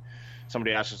talked about,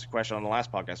 somebody asked us a question on the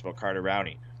last podcast about Carter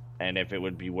Rowney and if it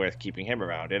would be worth keeping him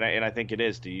around. And I think it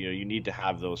is. You need to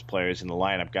have those players in the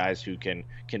lineup, guys who can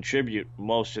contribute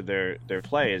most of their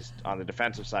plays on the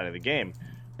defensive side of the game.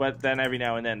 But then every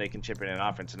now and then they can chip in an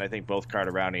offense. And I think both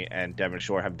Carter Rowney and Devin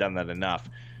Shore have done that enough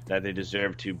that they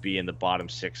deserve to be in the bottom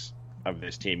 6 of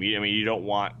this team. You don't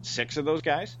want 6 of those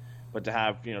guys, but to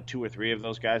have 2 or 3 of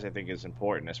those guys, I think is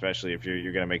important, especially if you're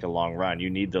going to make a long run. You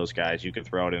need those guys you can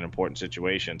throw out in important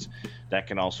situations that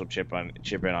can also chip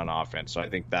in on offense. So I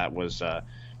think that was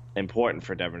important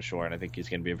for Devin Shore, and I think he's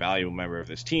going to be a valuable member of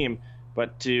this team.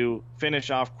 But to finish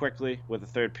off quickly with the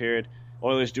third period,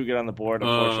 Oilers do get on the board,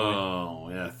 unfortunately. Oh,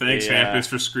 yeah. Thanks, Hampus,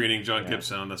 for screening John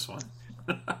Gibson on this one.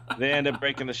 They end up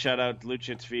breaking the shutout.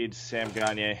 Lucic feeds Sam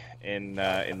Gagner in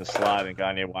the slot, and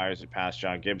Gagner wires it past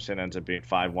John Gibson. Ends up being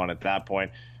 5-1 at that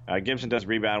point. Gibson does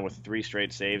rebound with 3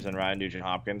 straight saves on Ryan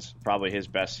Nugent-Hopkins. Probably his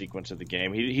best sequence of the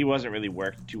game. He wasn't really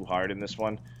worked too hard in this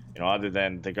one. Other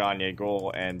than the Gagner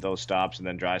goal and those stops, and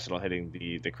then Draisaitl hitting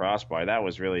the crossbar, that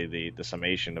was really the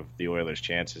summation of the Oilers'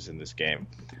 chances in this game.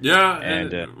 Yeah,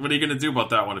 and what are you going to do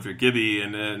about that one if you're Gibby?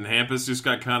 And Hampus just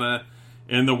got kind of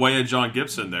in the way of John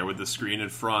Gibson there with the screen in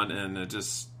front, and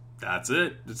that's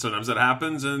it. Sometimes that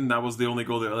happens, and that was the only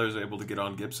goal the Oilers were able to get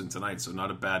on Gibson tonight, so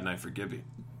not a bad night for Gibby.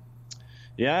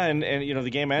 Yeah, and the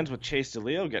game ends with Chase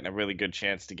DeLeo getting a really good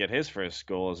chance to get his first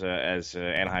goal as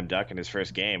Anaheim Duck in his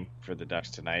first game for the Ducks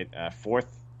tonight. 4th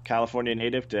California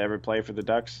native to ever play for the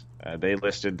Ducks. They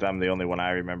listed them. The only one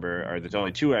I remember, or the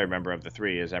only 2 I remember of the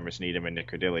 3, is Emerson Edom and Nick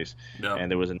Cordillis. Yep.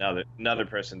 And there was another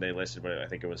person they listed, but I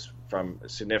think it was from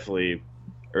significantly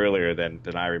earlier than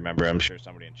I remember. I'm sure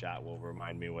somebody in chat will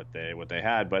remind me what they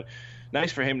had. But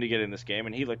nice for him to get in this game,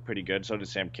 and he looked pretty good. So did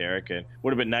Sam Carrick, and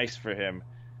would have been nice for him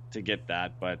to get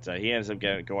that, but he ends up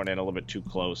going in a little bit too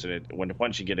close. And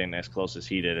once you get in as close as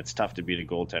he did, it's tough to beat a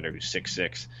goaltender who's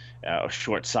 6'6",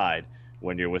 short side,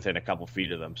 when you're within a couple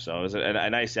feet of them. So it was a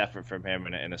nice effort from him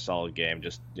in a solid game.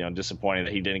 Just disappointing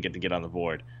that he didn't get to get on the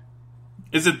board.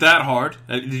 Is it that hard?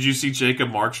 Did you see Jacob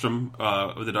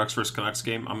Markstrom with the Ducks versus Canucks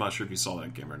game? I'm not sure if you saw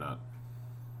that game or not.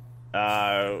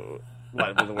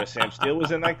 Where Sam Steele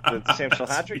was in the Sam Steele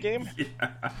hat-trick game?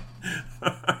 Yeah.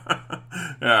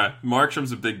 Yeah,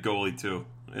 Markstrom's a big goalie too,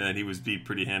 and he was beat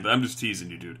pretty handily. I'm just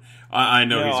teasing you, dude. I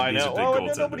know he's a big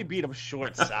goaltender. Nobody beat him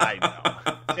short side,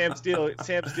 though. Sam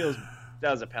Steele's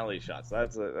that was a penalty shot, so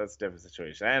that's a different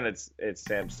situation. And it's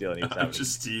Sam Steele, and I'm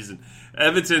just teasing.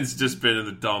 Edmonton's just been in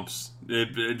the dumps.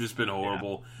 It's just been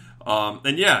horrible. Yeah.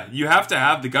 And yeah, you have to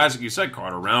have the guys like you said,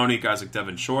 Carter Rowney, guys like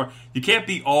Devin Shore. You can't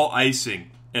be all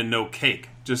icing and no cake.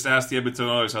 Just ask the Edmonton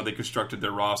Oilers how they constructed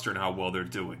their roster and how well they're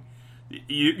doing.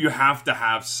 You have to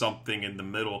have something in the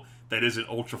middle that isn't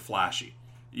ultra flashy.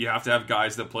 You have to have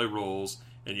guys that play roles,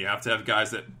 and you have to have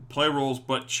guys that play roles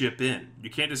but chip in. You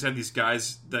can't just have these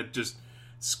guys that just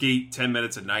skate 10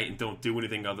 minutes a night and don't do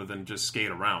anything other than just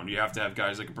skate around. You have to have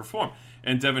guys that can perform.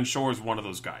 And Devin Shore is one of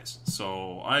those guys.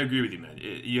 So I agree with you, man.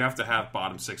 You have to have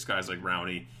bottom 6 guys like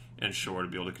Rowney and Shore to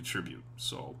be able to contribute.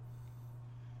 So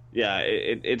yeah,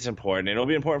 it's important. It'll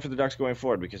be important for the Ducks going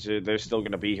forward because they're still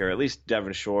going to be here. At least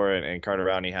Devin Shore and Carter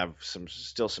Rowney have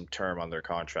still some term on their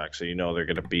contract, so they're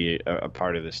going to be a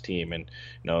part of this team,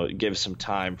 and give some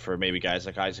time for maybe guys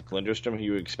like Isaac Lindstrom, who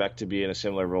you expect to be in a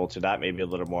similar role to that, maybe a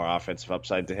little more offensive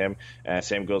upside to him.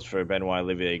 Same goes for Benoit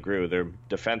Olivier Groux. They're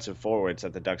defensive forwards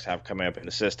that the Ducks have coming up in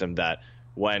the system that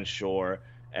when Shore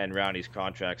and Rowney's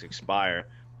contracts expire,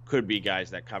 could be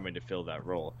guys that come in to fill that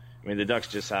role. I mean, the Ducks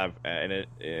just have an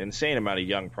insane amount of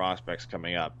young prospects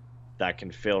coming up that can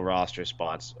fill roster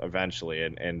spots eventually,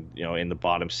 and in the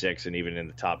bottom 6 and even in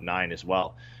the top 9 as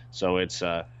well. So it's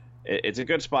a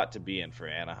good spot to be in for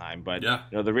Anaheim. But yeah.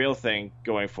 The real thing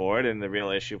going forward and the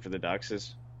real issue for the Ducks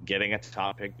is getting a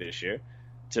top pick this year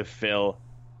to fill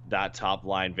that top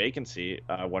line vacancy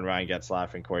when Ryan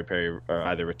Getzlaf and Corey Perry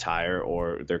either retire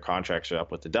or their contracts are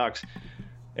up with the Ducks.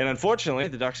 And unfortunately,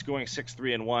 the Ducks going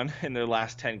 6-3-1 in their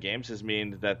last 10 games has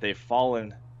meant that they've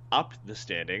fallen up the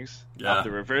standings, up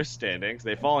the reverse standings.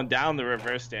 They've fallen down the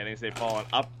reverse standings. They've fallen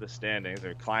up the standings,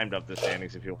 or climbed up the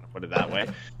standings, if you want to put it that way.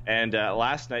 And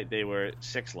last night they were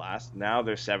 6th last. Now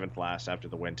they're 7th last after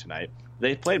the win tonight.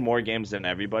 They've played more games than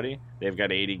everybody. They've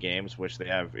got 80 games, which they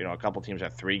have. A couple teams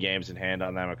have 3 games in hand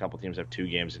on them. A couple teams have 2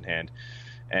 games in hand.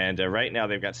 And right now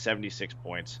they've got 76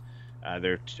 points.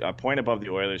 They're a point above the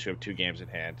Oilers, who have 2 games in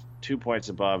hand, 2 points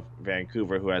above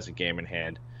Vancouver, who has a game in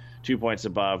hand, 2 points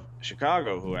above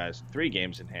Chicago, who has 3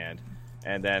 games in hand,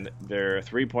 and then they're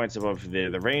 3 points above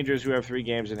the Rangers, who have 3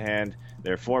 games in hand.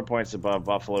 They're 4 points above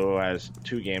Buffalo, who has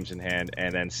 2 games in hand,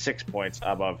 and then 6 points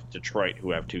above Detroit,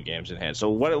 who have 2 games in hand. So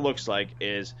what it looks like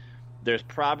is there's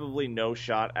probably no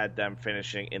shot at them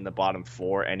finishing in the bottom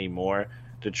 4 anymore.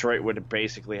 Detroit would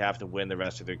basically have to win the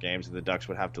rest of their games, and the Ducks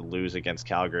would have to lose against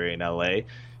Calgary and LA.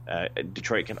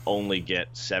 Detroit can only get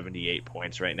 78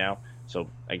 points right now. So,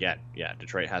 again,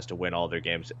 Detroit has to win all their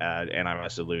games, and Anaheim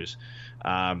has to lose.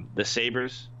 The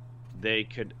Sabres they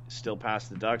could still pass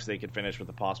the Ducks. They could finish with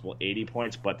a possible 80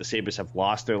 points, but the Sabres have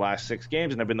lost their last 6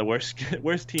 games and have been the worst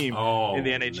team in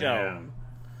the NHL man.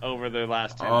 over their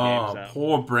last 10 games.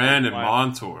 Poor Brandon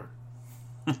Montour.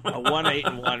 A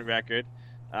 1-8-1 record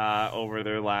over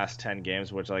their last 10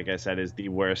 games, which, like I said, is the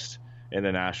worst in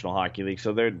the National Hockey League.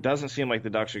 So there doesn't seem like the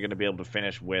Ducks are going to be able to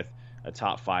finish with a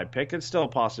top 5 pick. It's still a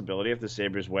possibility if the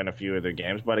Sabres win a few of their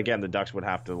games, but again, the Ducks would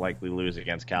have to likely lose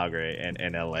against Calgary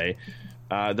and LA.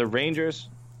 The Rangers,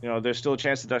 there's still a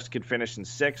chance the Ducks could finish in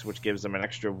 6th, which gives them an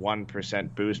extra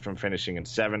 1% boost from finishing in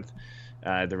 7th.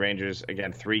 The Rangers,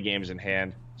 again, 3 games in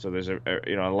hand, so there's a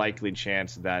likely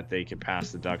chance that they could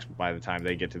pass the Ducks by the time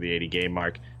they get to the 80-game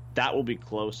mark. That will be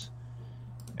close.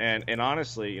 And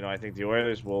honestly, I think the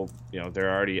Oilers will,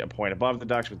 they're already a point above the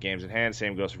Ducks with games in hand.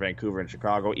 Same goes for Vancouver and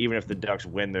Chicago. Even if the Ducks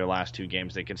win their last 2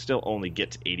 games, they can still only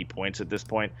get to 80 points at this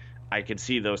point. I could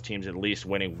see those teams at least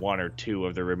winning 1 or 2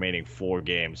 of their remaining 4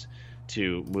 games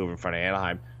to move in front of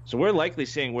Anaheim. So we're likely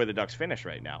seeing where the Ducks finish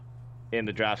right now in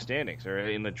the draft standings, or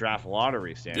in the draft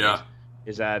lottery standings,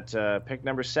 is at pick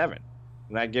number 7.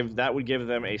 And that would give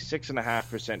them a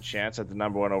 6.5% chance at the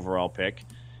number 1 overall pick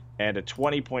and a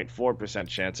 20.4%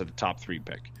 chance at the top 3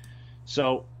 pick.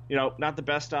 So, not the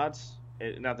best odds.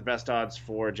 Not the best odds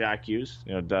for Jack Hughes.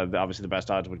 Obviously the best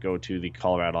odds would go to the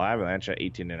Colorado Avalanche at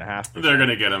 18.5%. They're going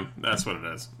to get him. That's what it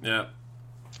is. Yeah.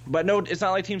 But no, it's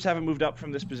not like teams haven't moved up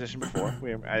from this position before.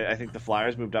 I think the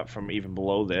Flyers moved up from even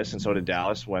below this, and so did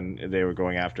Dallas when they were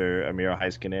going after Miro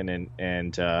Heiskanen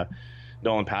and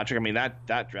Nolan Patrick. I mean,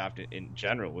 that draft in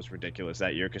general was ridiculous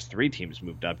that year because 3 teams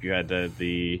moved up. You had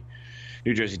the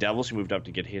New Jersey Devils who moved up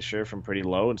to get Hischier from pretty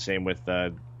low, and same with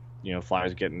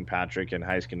Flyers getting Patrick and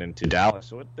Heiskanen to Dallas.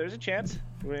 So there's a chance.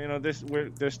 There's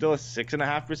still a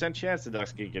 6.5% chance the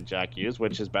Ducks can get Jack Hughes,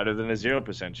 which is better than a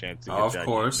 0% chance to get Jack Hughes. Of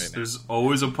course, there's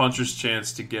always a puncher's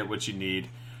chance to get what you need.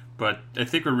 But I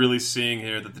think we're really seeing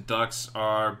here that the Ducks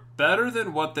are better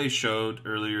than what they showed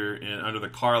earlier under the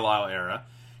Carlisle era.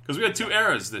 Because we had 2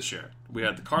 eras this year. We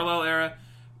had the Carlisle era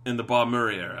and the Bob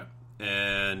Murray era.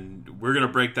 And we're going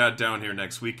to break that down here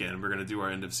next weekend. We're going to do our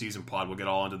end-of-season pod. We'll get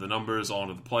all into the numbers, all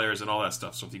into the players, and all that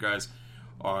stuff. So if you guys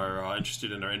are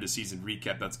interested in our end-of-season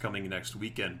recap, that's coming next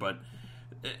weekend. But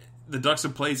the Ducks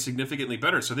have played significantly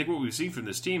better. So I think what we've seen from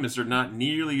this team is they're not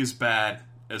nearly as bad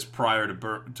as prior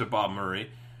to Bob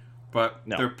Murray. But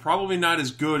they're probably not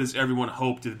as good as everyone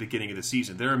hoped at the beginning of the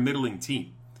season. They're a middling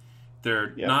team.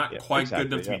 They're not quite good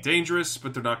enough to be dangerous,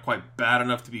 but they're not quite bad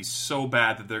enough to be so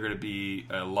bad that they're going to be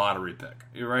a lottery pick.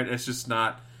 You're right? It's just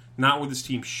not where this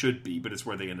team should be, but it's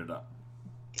where they ended up.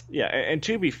 Yeah, and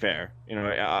to be fair,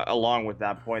 along with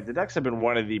that point, the Ducks have been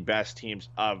one of the best teams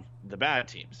of the bad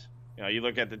teams. You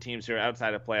look at the teams who are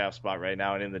outside of playoff spot right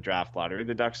now and in the draft lottery,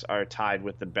 the Ducks are tied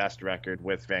with the best record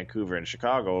with Vancouver and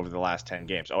Chicago over the last 10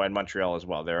 games. Oh, and Montreal as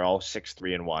well. They're all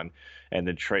 6-3-1, and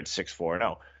Detroit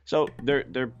 6-4-0. So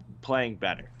they're playing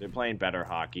better. They're playing better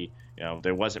hockey.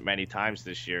 There wasn't many times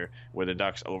this year where the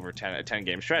Ducks over a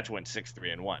 10-game stretch went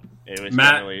 6-3-1. It was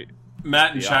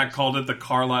Matt and Shaq called it the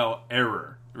Carlisle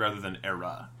error rather than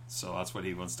era. So that's what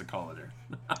he wants to call it here.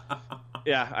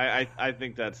 Yeah, I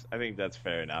think that's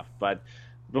fair enough. But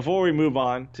before we move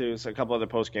on to a couple other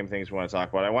post-game things we want to talk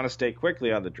about, I want to stay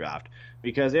quickly on the draft,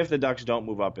 because if the Ducks don't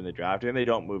move up in the draft and they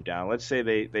don't move down, let's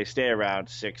say they stay around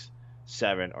 6,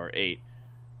 7, or 8,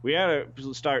 we got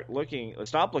to stop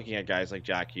looking at guys like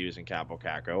Jack Hughes and Kaapo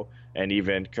Kakko and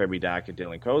even Kirby Dach and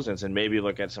Dylan Cozens, and maybe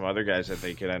look at some other guys that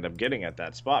they could end up getting at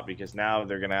that spot, because now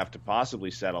they're going to have to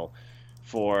possibly settle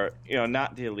for,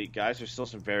 not the elite guys. There's still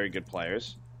some very good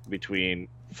players between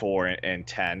 4 and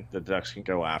 10 that the Ducks can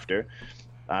go after.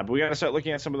 But we got to start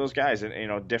looking at some of those guys,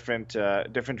 and different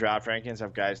draft rankings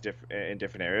have guys in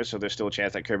different areas. So there's still a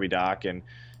chance that Kirby Dach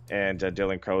and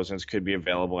Dylan Cozens could be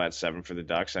available at 7 for the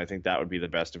Ducks, and I think that would be the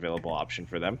best available option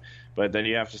for them. But then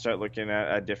you have to start looking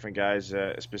at different guys,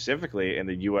 specifically in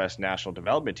the U.S. National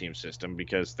Development Team system,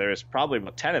 because there's probably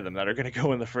about 10 of them that are going to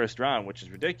go in the first round, which is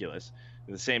ridiculous.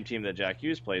 The same team that Jack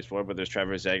Hughes plays for, but there's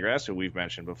Trevor Zegras, who we've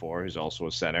mentioned before, who's also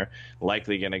a center,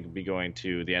 likely going to be going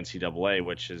to the NCAA,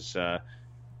 which is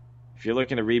if you're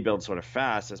looking to rebuild sort of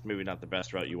fast, that's maybe not the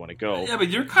best route you want to go. Yeah, but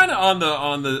you're kind of on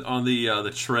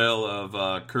the trail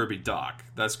of Kirby Dach.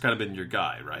 That's kind of been your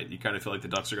guy, right? You kind of feel like the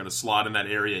Ducks are going to slot in that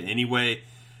area anyway.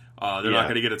 They're not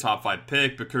going to get a top 5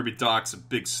 pick, but Kirby Dach's a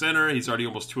big center. He's already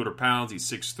almost 200 pounds. He's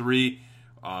 6'3".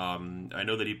 I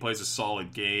know that he plays a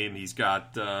solid game. He's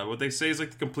got what they say is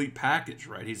like the complete package,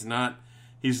 right? He's not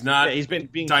he's been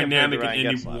being dynamic in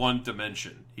any one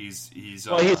dimension. He's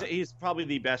probably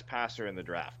the best passer in the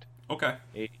draft. Okay.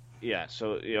 yeah.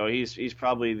 So he's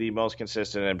probably the most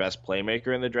consistent and best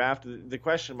playmaker in the draft. The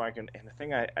question mark and the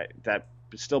thing that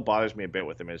still bothers me a bit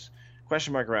with him is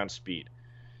question mark around speed,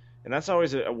 and that's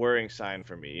always a worrying sign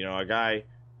for me. A guy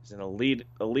is an elite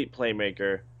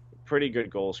playmaker, pretty good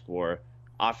goal scorer,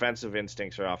 offensive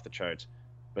instincts are off the charts,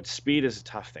 but speed is a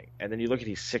tough thing. And then you look at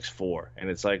he's 6'4", and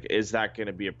it's like, is that going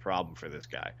to be a problem for this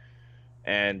guy?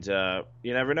 And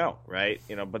you never know, right?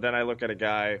 But then I look at a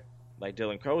guy like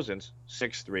Dylan Cozens,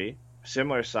 6'3",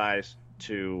 similar size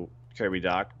to Kirby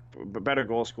Dach, but better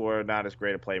goal scorer, not as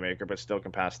great a playmaker, but still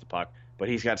can pass the puck. But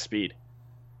he's got speed,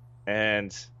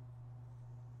 and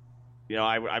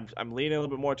I'm leaning a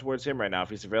little bit more towards him right now if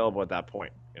he's available at that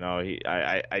point.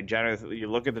 I generally, you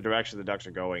look at the direction the Ducks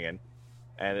are going in,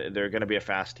 and they're going to be a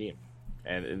fast team,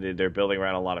 and they're building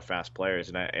around a lot of fast players,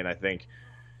 and I think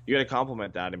you got to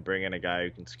complement that and bring in a guy who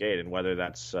can skate, and whether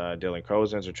that's Dylan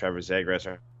Cozens or Trevor Zegras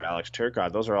or Alex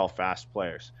Turcotte, those are all fast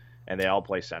players, and they all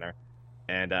play center.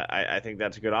 And I think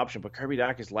that's a good option. But Kirby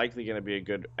Dach is likely going to be a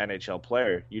good NHL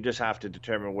player. You just have to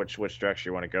determine which direction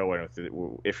you want to go in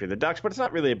if you're the Ducks. But it's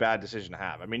not really a bad decision to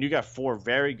have. I mean, you got 4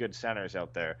 very good centers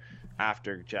out there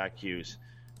after Jack Hughes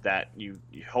that you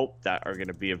hope that are going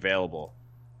to be available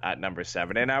at number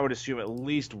 7. And I would assume at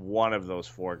least one of those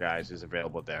 4 guys is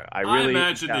available there. I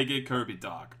imagine they get Kirby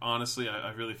Dach. Honestly,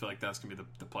 I really feel like that's going to be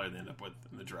the player they end up with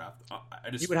in the draft.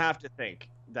 You would have to think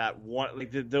that one,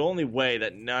 like the only way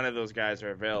that none of those guys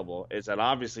are available is that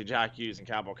obviously Jack Hughes and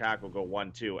Kaapo Kakko go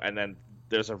 1-2, and then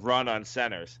there's a run on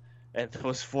centers, and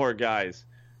those 4 guys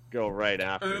go right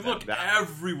after. Look,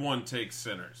 everyone takes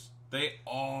centers.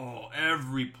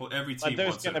 Every team. But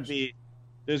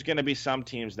there's going to be some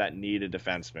teams that need a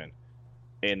defenseman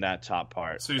in that top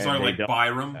part. So you're talking like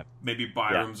Byram? Maybe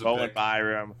Byram's a pick.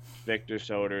 Byram, Victor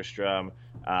Soderstrom,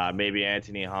 maybe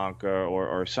Anthony Honka,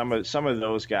 or some of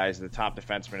those guys, the top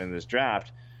defensemen in this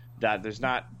draft, that there's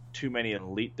not too many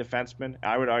elite defensemen.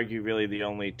 I would argue really the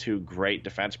only 2 great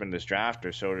defensemen in this draft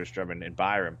are Soderstrom and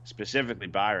Byram, specifically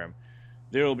Byram.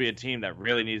 There will be a team that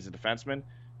really needs a defenseman,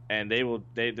 and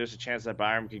there's a chance that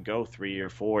Byram could go 3 or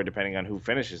 4 depending on who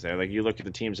finishes there. Like, you look at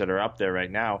the teams that are up there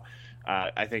right now.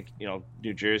 I think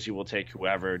New Jersey will take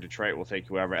whoever, Detroit will take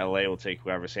whoever, LA will take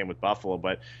whoever. Same with Buffalo.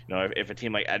 But if a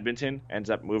team like Edmonton ends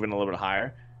up moving a little bit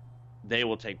higher, they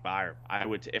will take Byram. I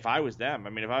would, if I was them. I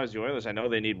mean, if I was the Oilers, I know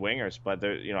they need wingers, but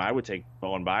I would take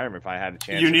Bowen Byram if I had a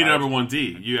chance. You need a number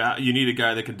 1D. You need a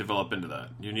guy that can develop into that.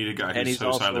 You need a guy who's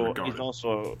so highly regarded.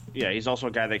 He's also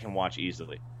a guy they can watch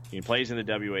easily. He plays in the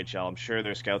WHL. I'm sure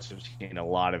their scouts have seen a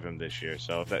lot of him this year.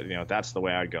 So that's the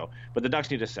way I'd go. But the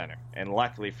Ducks need a center, and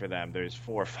luckily for them, there's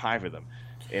 4 or 5 of them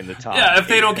in the top. Yeah, if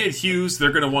they don't get Hughes,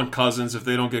 they're going to want Cousins. If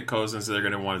they don't get Cousins, they're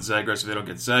going to want Zegras. If they don't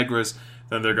get Zegras,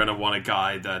 then they're going to want a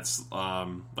guy that's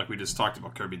like we just talked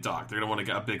about, Kirby Dach. They're going to want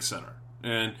a big center.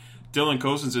 And Dylan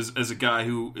Cozens is a guy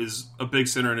who is a big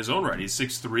center in his own right. He's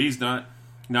 6'3". He's not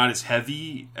as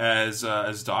heavy as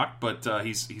Dach, but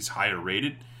he's higher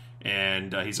rated.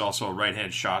 And he's also a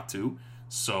right-hand shot, too.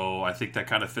 So I think that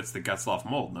kind of fits the Getzlaf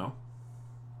mold, no?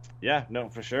 Yeah, no,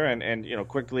 for sure. And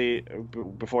quickly,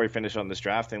 before we finish on this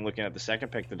draft and looking at the second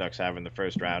pick the Ducks have in the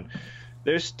first round,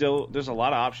 there's a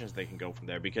lot of options they can go from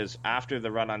there, because after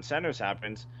the run on centers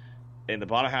happens, in the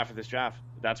bottom half of this draft,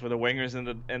 that's where the wingers and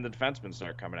the defensemen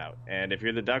start coming out. And if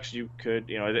you're the Ducks, you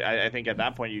could, I think at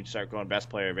that point you'd start going best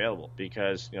player available,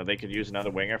 because they could use another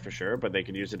winger for sure, but they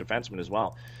could use a defenseman as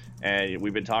well. And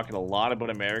we've been talking a lot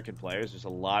about American players. There's a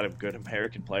lot of good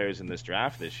American players in this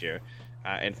draft this year,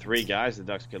 and 3 guys the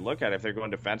Ducks could look at if they're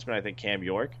going defenseman. I think Cam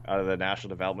York out of the National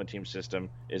Development Team system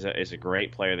is a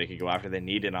great player they could go after. They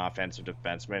need an offensive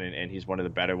defenseman, and he's one of the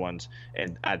better ones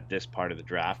at this part of the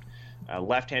draft.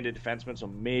 Left-handed defenseman, so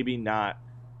maybe not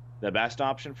the best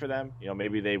option for them.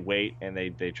 Maybe they wait and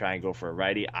they try and go for a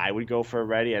righty. I would go for a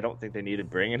righty. I don't think they need to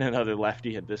bring in another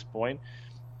lefty at this point.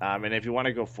 And if you want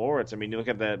to go forwards, I mean, you look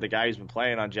at the guy who's been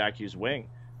playing on Jack Hughes' wing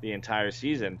the entire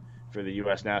season for the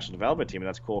U.S. National Development Team, and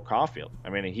that's Cole Caulfield. I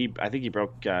mean, I think he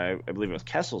broke, I believe it was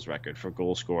Kessel's record for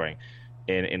goal scoring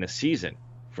in a season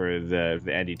for the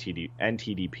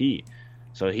NTDP.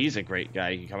 So he's a great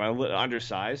guy. He can come out a little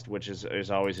undersized, which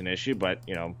is always an issue, but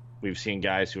we've seen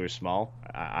guys who are small,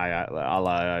 a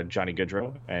la Johnny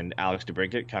Gaudreau and Alex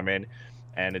DeBrincat, come in,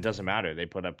 and it doesn't matter. They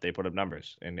put up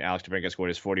numbers, and Alex DeBrincat scored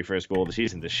his 41st goal of the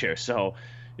season this year. So,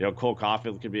 Cole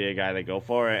Caulfield could be a guy they go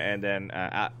for, and then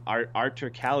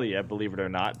Artur Kaliyev, believe it or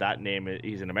not, that name,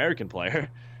 he's an American player.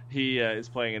 He is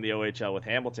playing in the OHL with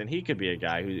Hamilton. He could be a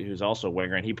guy who's also a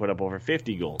winger, and he put up over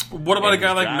 50 goals. What about a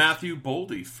guy like Matthew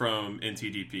Boldy from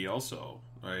NTDP also?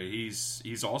 Right?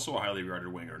 He's also a highly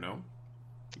regarded winger, no?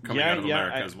 Coming out of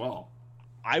America as well.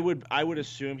 I would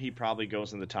assume he probably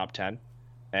goes in the top 10,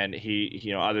 and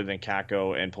he other than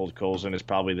Kakko and Podkolzin is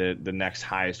probably the next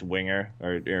highest winger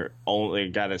or only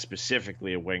guy that's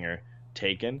specifically a winger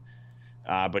taken.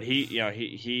 But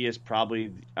he is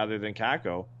probably, other than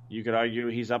Kakko, you could argue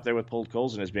he's up there with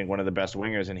Podkolzin as being one of the best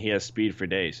wingers, and he has speed for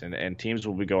days, and teams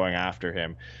will be going after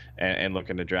him and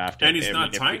looking to draft him. And he's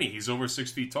not tiny; he's over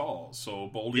 6 feet tall, so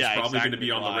Boldy's probably going to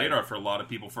be on the radar for a lot of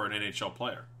people for an NHL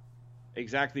player.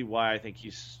 Exactly why I think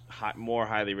he's more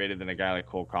highly rated than a guy like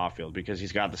Cole Caulfield, because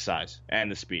he's got the size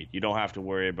and the speed. You don't have to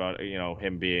worry about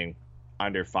him being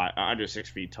under 6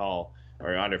 feet tall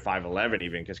or under 5'11"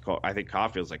 even, because I think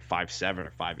Caulfield's like 5'7"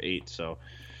 or 5'8".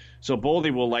 So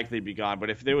Boldy will likely be gone. But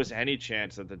if there was any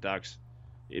chance that the Ducks,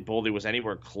 Boldy was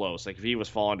anywhere close, like if he was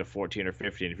falling to 14 or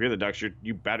 15, if you're the Ducks,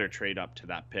 you better trade up to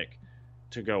that pick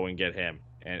to go and get him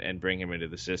and bring him into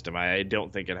the system. I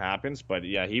don't think it happens, but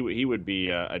yeah, he would be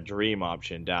a dream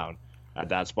option down at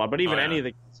that spot. But even any of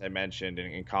the guys I mentioned,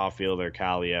 in Caulfield or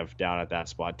Kaliev down at that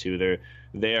spot too,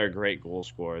 they are great goal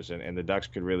scorers, and the Ducks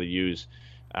could really use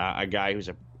a guy who's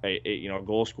a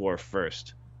goal scorer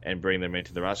first and bring them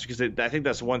into the roster, because I think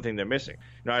that's one thing they're missing.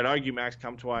 I'd argue Max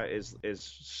Comtois is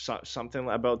something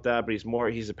about that, but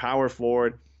he's a power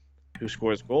forward who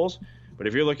scores goals. But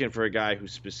if you're looking for a guy who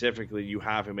specifically you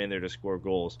have him in there to score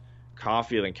goals,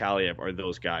 Caulfield and Kaliev are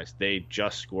those guys. They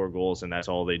just score goals, and that's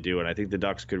all they do. And I think the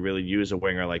Ducks could really use a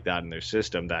winger like that in their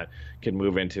system that can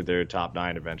move into their top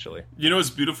 9 eventually.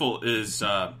 What's beautiful is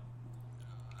I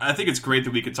think it's great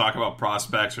that we could talk about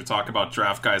prospects or talk about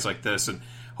draft guys like this, and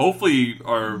hopefully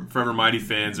our Forever Mighty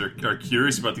fans are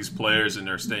curious about these players and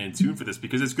are staying tuned for this,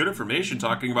 because it's good information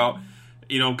talking about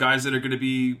guys that are going to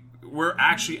be. We're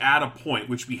actually at a point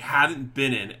which we haven't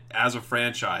been in as a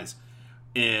franchise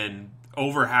in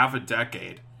over half a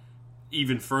decade,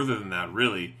 even further than that,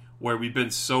 really, where we've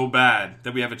been so bad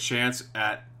that we have a chance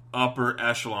at upper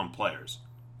echelon players.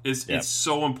 It's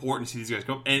so important to see these guys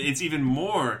go, and it's even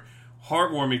more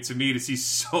heartwarming to me to see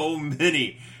so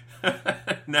many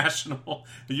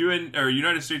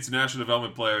United States national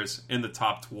development players in the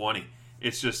top 20.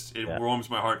 It's just, it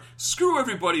warms my heart. Screw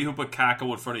everybody who put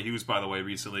Kakko in front of Hughes, by the way,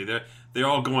 recently. They're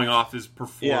all going off his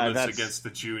performance against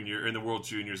the junior in the World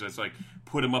Juniors. It's like,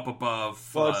 put him up above.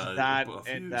 Well, it's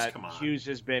that Hughes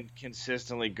has been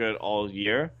consistently good all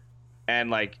year.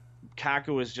 And, like,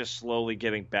 Kakko is just slowly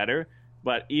getting better.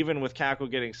 But even with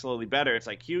Kakko getting slowly better, it's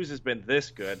like Hughes has been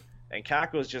this good, and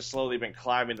Kakko has just slowly been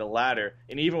climbing the ladder.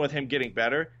 And even with him getting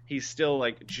better, he's still,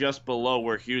 like, just below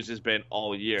where Hughes has been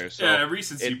all year. So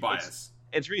recency bias.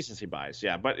 It's recency bias,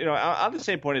 yeah. But, on the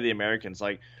same point of the Americans,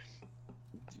 like,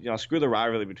 screw the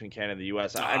rivalry between Canada and the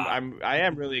U.S. I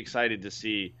am really excited to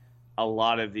see a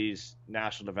lot of these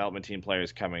national development team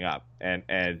players coming up and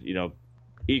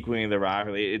equaling the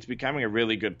rivalry. It's becoming a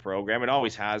really good program. It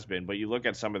always has been. But you look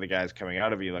at some of the guys coming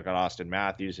out of it, you look at Austin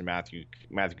Matthews and Matthew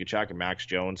Tkachuk and Max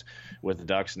Jones with the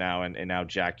Ducks now, and now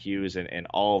Jack Hughes and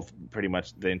all of pretty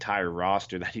much the entire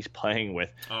roster that he's playing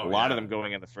with. A lot of them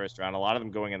going in the first round, a lot of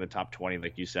them going in the top 20,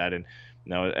 like you said, and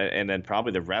then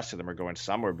probably the rest of them are going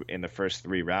somewhere in the first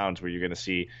 3 rounds, where you're going to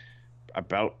see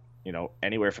about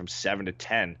anywhere from 7 to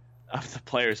 10 of the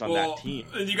players on that team.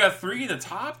 You got 3 in the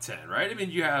top 10, right? I mean,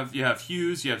 you have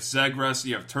Hughes, you have Zegras,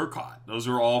 you have Turcotte. Those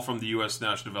are all from the U.S.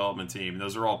 National Development Team.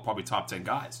 Those are all probably top 10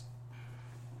 guys.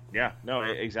 Yeah, no,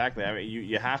 exactly. I mean,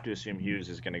 you have to assume Hughes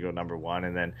is going to go number 1,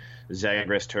 and then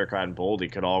Zegras, Turcotte, and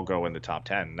Boldy could all go in the top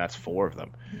 10. And that's 4 of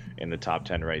them in the top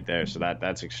 10 right there. So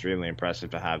that's extremely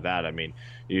impressive to have that. I mean,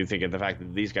 you think of the fact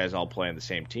that these guys all play on the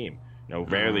same team.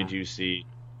 Rarely do you see.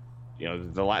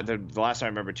 The last time I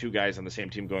remember 2 guys on the same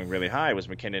team going really high was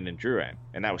McKinnon and Drouin,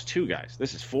 and that was 2 guys.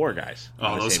 This is 4 guys.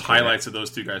 Oh, those highlights of those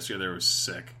 2 guys together was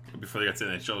sick. Before they got to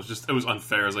the NHL, it was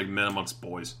unfair. It was like men amongst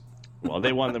boys. Well,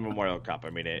 they won the Memorial Cup. I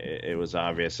mean, it was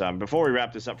obvious. Before we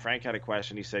wrap this up, Frank had a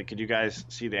question. He said, could you guys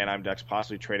see the Anaheim Ducks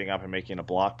possibly trading up and making a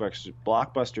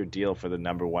blockbuster deal for the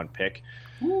number 1 pick?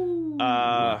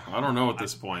 I don't know at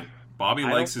this point. Bobby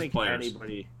likes his players.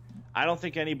 I don't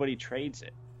think anybody trades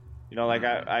it.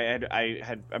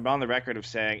 I'm on the record of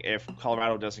saying if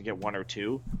Colorado doesn't get 1 or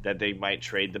 2, that they might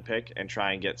trade the pick and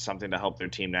try and get something to help their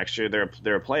team next year.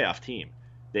 They're a playoff team.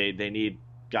 They need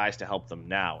guys to help them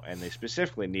now, and they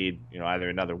specifically need either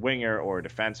another winger or a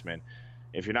defenseman.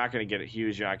 If you're not going to get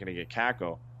Hughes, you're not going to get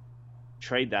Kakko.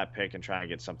 Trade that pick and try and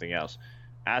get something else.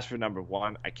 As for number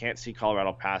 1, I can't see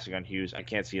Colorado passing on Hughes. I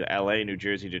can't see LA, New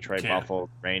Jersey, Detroit, Buffalo,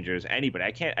 Rangers, anybody.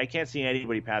 I can't see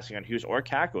anybody passing on Hughes or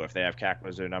Kakko if they have Kakko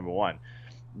as their number 1.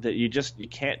 That you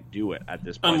can't do it at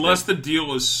this point. Unless the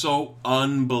deal is so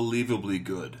unbelievably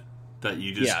good that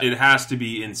it has to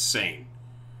be insane.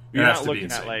 You're not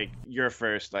looking at like your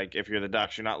first, like if you're the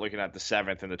Ducks, you're not looking at the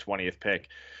 7th and the 20th pick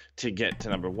to get to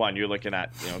number 1. You're looking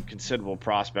at, considerable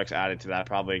prospects added to that.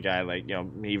 Probably a guy like,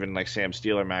 even like Sam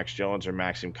Steele or Max Jones or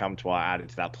Maxime Comtois added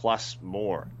to that, plus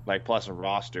more, like plus a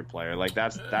roster player. Like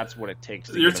that's what it takes.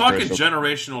 You're talking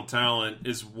generational talent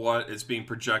is what is being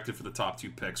projected for the top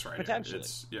 2 picks right now.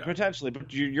 Potentially,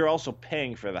 but you're also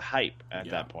paying for the hype at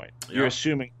that point. You're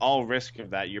assuming all risk of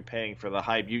that. You're paying for the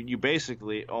hype. You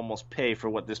basically almost pay for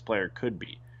what this player could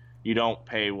be. You don't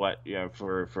pay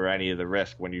for any of the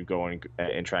risk when you go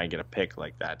and try and get a pick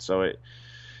like that. So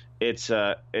it's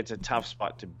a tough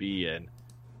spot to be in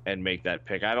and make that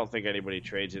pick. I don't think anybody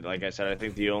trades it. Like I said, I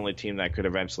think the only team that could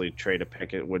eventually trade a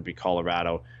pick it would be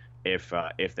Colorado if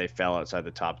they fell outside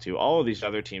the top 2. All of these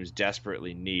other teams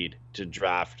desperately need to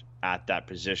draft at that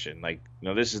position. Like,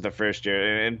 this is the first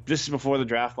year, and this is before the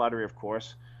draft lottery, of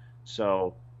course.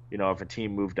 So, if a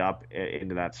team moved up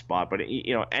into that spot, but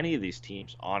any of these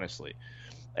teams, honestly,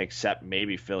 except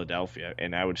maybe Philadelphia,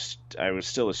 and I would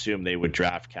still assume they would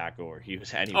draft Kakko or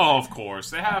Hughes anyway. Oh, of course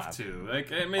they have to.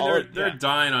 Like, I mean, they're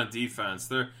dying on defense.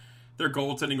 Their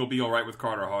goaltending will be all right with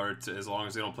Carter Hart as long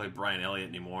as they don't play Brian Elliott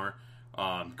anymore.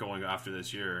 Going after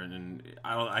this year, and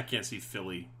I can't see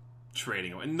Philly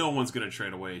trading away. No one's going to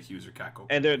trade away Hughes or Kakko.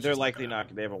 And they're likely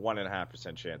not. They have a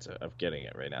 1.5% chance of getting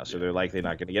it right now, so they're likely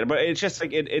not going to get it. But it's just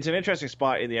like it's an interesting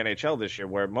spot in the NHL this year,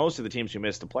 where most of the teams who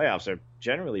miss the playoffs are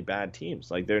generally bad teams.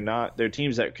 Like they're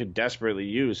teams that could desperately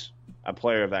use a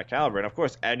player of that caliber, and of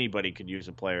course anybody could use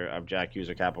a player of Jack Hughes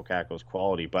or Kaapo Kakko's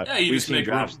quality. But we've seen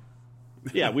drafts.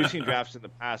 We've seen drafts in the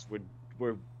past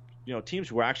where teams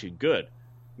who were actually good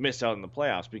missed out in the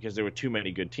playoffs because there were too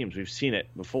many good teams. We've seen it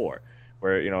before,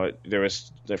 where there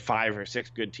 5 or 6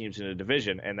 good teams in a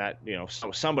division, and that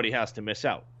so somebody has to miss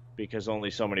out because only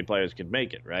so many players could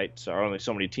make it, right? So only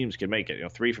so many teams can make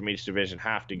it. 3 from each division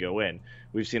have to go in.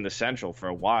 We've seen the Central for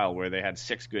a while where they had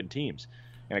 6 good teams,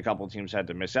 and a couple of teams had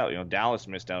to miss out. Dallas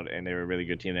missed out, and they were a really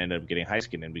good team. They ended up getting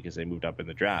Heiskanen because they moved up in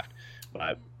the draft.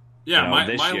 But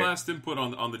my last input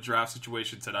on the draft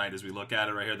situation tonight, as we look at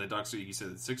it right here, the Ducks, you said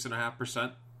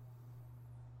 6.5%.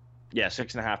 Yeah,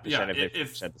 6.5% if they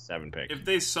set the 7 pick. If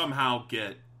they somehow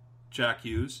get Jack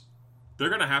Hughes, they're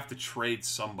going to have to trade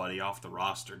somebody off the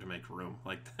roster to make room.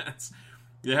 Like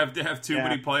they have too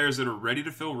many players that are ready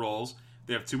to fill roles.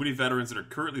 They have too many veterans that are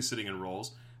currently sitting in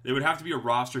roles. They would have to be a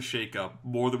roster shakeup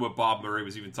more than what Bob Murray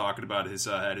was even talking about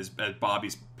at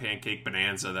Bobby's Pancake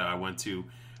Bonanza that I went to.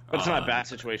 But it's not a bad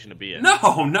situation to be in.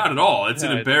 No, not at all. It's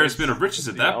an embarrassment of riches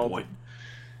at that point.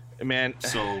 Man,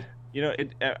 so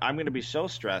I'm going to be so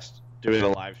stressed doing the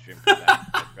live stream for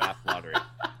that draft lottery.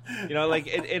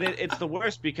 It's the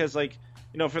worst because, for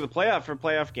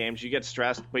playoff games, you get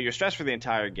stressed, but you're stressed for the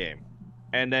entire game,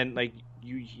 and then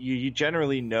you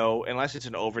generally know, unless it's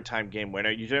an overtime game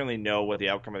winner, you generally know what the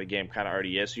outcome of the game kind of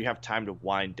already is, so you have time to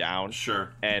wind down,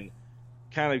 and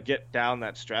kind of get down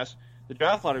that stress. The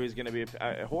draft lottery is going to be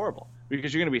horrible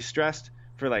because you're going to be stressed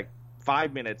for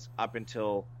 5 minutes up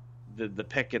until the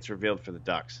pick gets revealed for the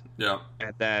Ducks. Yeah.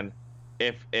 And then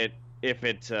if it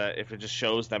just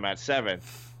shows them at 7,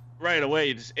 right away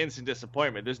you just instant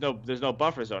disappointment. There's no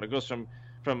buffer zone. It goes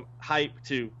from hype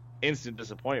to instant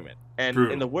disappointment.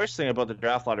 And the worst thing about the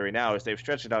draft lottery now is they've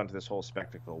stretched it out into this whole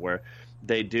spectacle where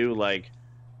they do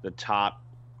the top.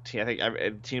 I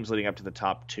think teams leading up to the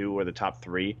top 2 or the top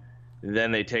 3.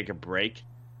 Then they take a break,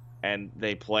 and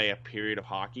they play a period of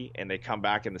hockey, and they come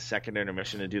back in the second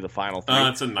intermission and do the final 3.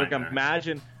 That's a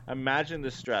nightmare. Imagine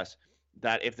the stress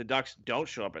that if the Ducks don't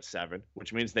show up at 7,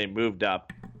 which means they moved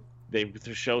up, they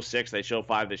show 6, they show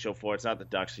 5, they show 4. It's not the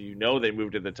Ducks, so they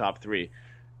moved to the top 3,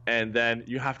 and then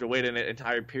you have to wait an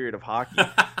entire period of hockey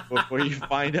before you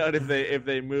find out if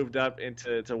they moved up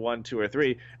into 1, 2, or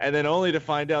 3, and then only to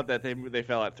find out that they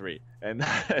fell at 3 and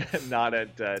not at.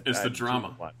 It's the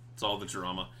drama. It's all the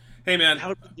drama. Hey, man. That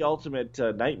would be the ultimate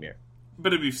nightmare.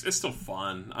 But it's still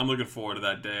fun. I'm looking forward to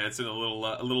that day. It's in a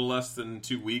little less than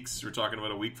 2 weeks. We're talking about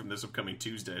a week from this upcoming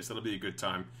Tuesday, so that'll be a good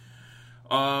time.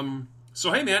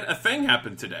 So, hey, man, a thing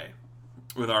happened today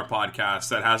with our podcast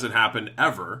that hasn't happened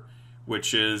ever,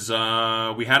 which is we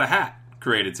had a hat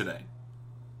created today.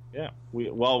 Yeah. We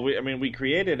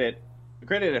created it. We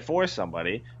created it for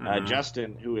somebody. Mm-hmm.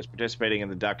 Justin, who is participating in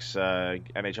the Ducks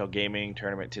NHL gaming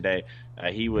tournament today,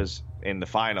 he was in the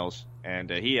finals, and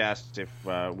he asked if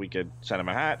we could send him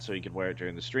a hat so he could wear it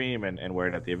during the stream and wear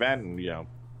it at the event. And, it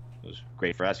was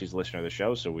great for us. He's a listener of the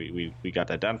show, so we got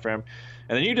that done for him.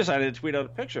 And then you decided to tweet out a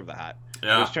picture of the hat,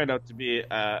 which turned out to be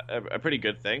a pretty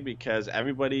good thing because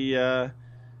everybody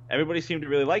everybody seemed to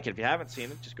really like it. If you haven't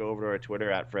seen it, just go over to our Twitter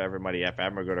at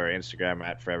ForeverMightyFM or go to our Instagram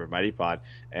at ForeverMightyPod,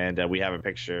 and we have a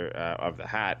picture of the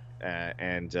hat,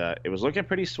 and it was looking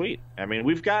pretty sweet. I mean,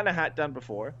 we've gotten a hat done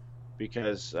before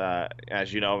because,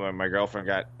 as you know, my girlfriend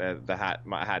got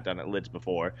my hat done at Lids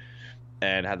before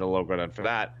and had the logo done for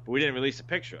that, but we didn't release a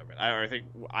picture of it. I think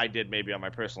I did maybe on my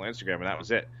personal Instagram, and that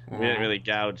was it. We didn't really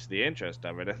gouge the interest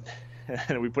of it,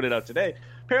 and we put it out today.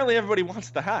 Apparently, everybody wants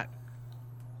the hat.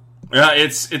 Yeah,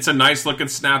 it's a nice looking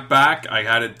snapback. I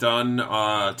had it done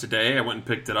today. I went and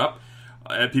picked it up.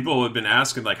 People have been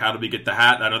asking, like, how do we get the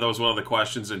hat? I know that was one of the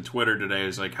questions in Twitter today.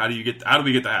 Is like, how do we get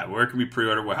the hat? Where can we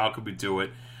pre-order? How can we do it?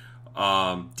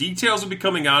 Details will be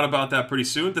coming out about that pretty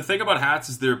soon. The thing about hats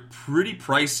is they're pretty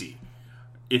pricey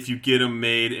if you get them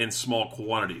made in small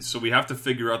quantities. So we have to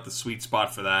figure out the sweet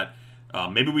spot for that.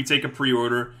 Maybe we take a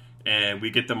pre-order and we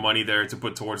get the money there to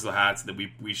put towards the hats, and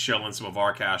then we shell in some of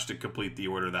our cash to complete the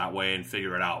order that way and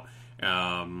figure it out.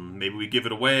 Maybe we give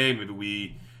it away. Maybe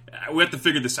we have to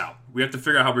figure this out. We have to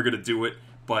figure out how we're going to do it.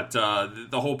 But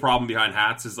the whole problem behind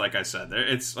hats is, like I said,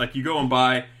 it's like you go and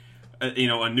buy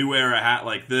a New Era hat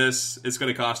like this. It's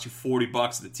going to cost you $40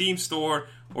 at the team store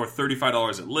or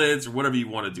 $35 at Lids or whatever you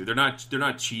want to do. They're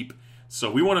not cheap. So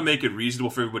we want to make it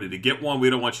reasonable for everybody to get one. We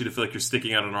don't want you to feel like you're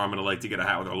sticking out an arm and a leg to get a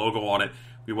hat with our logo on it.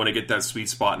 We want to get that sweet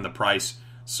spot in the price.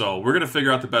 So we're going to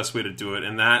figure out the best way to do it.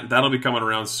 And that'll be coming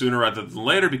around sooner rather than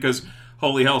later because,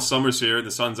 holy hell, summer's here.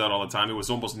 The sun's out all the time. It was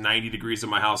almost 90 degrees in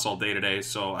my house all day today.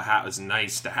 So a hat was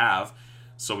nice to have.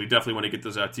 So we definitely want to get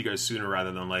those out to you guys sooner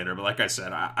rather than later. But like I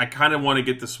said, I kind of want to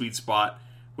get the sweet spot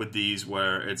with these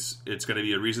where it's going to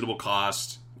be a reasonable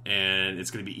cost and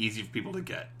it's going to be easy for people to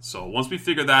get. So once we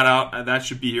figure that out, that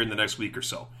should be here in the next week or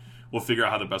so. We'll figure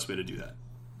out how the best way to do that.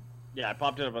 Yeah, I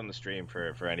popped it up on the stream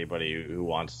for anybody who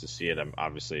wants to see it.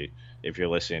 Obviously, if you're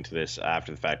listening to this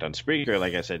after the fact on Spreaker,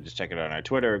 like I said, just check it out on our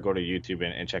Twitter, go to YouTube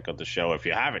and check out the show if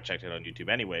you haven't checked it on YouTube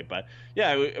anyway. But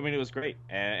yeah, I mean, it was great.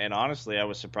 And honestly, I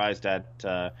was surprised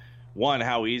at, one,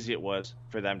 how easy it was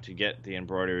for them to get the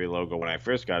embroidery logo when I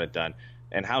first got it done,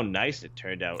 and how nice it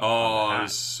turned out. Oh, it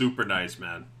was super nice,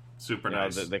 man. Super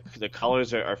nice. The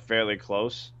colors are fairly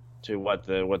close to what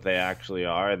they actually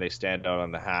are, and they stand out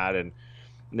on the hat. And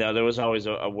no, there was always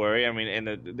a worry. I mean, and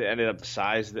it ended up the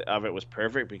size of it was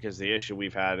perfect because the issue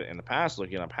we've had in the past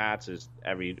looking up hats is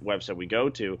every website we go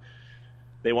to,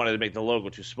 they wanted to make the logo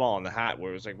too small on the hat,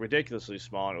 where it was like ridiculously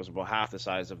small, and it was about half the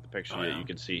size of the picture that you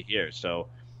can see here. So,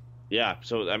 yeah.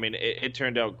 So I mean, it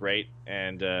turned out great,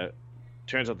 and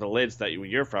turns out the Lids that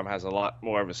you're from has a lot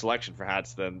more of a selection for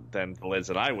hats than the Lids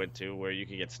that I went to, where you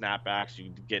can get snapbacks, you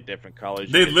can get different colors.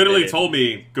 They literally told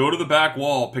me, go to the back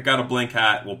wall, pick out a blank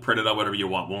hat, we'll print it out whatever you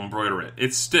want, we'll embroider it.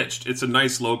 It's stitched. It's a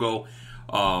nice logo.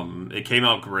 It came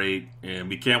out great, and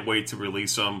we can't wait to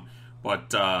release them.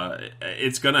 But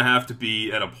it's going to have to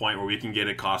be at a point where we can get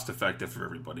it cost effective for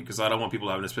everybody, because I don't want people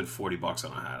having to spend $40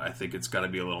 on a hat. I think it's got to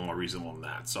be a little more reasonable than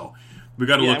that. So we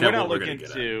got to look at what we're going to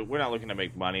get at. We're not looking to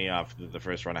make money off the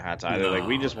first run of hats either. No, like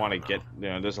we just want to get.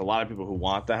 There's a lot of people who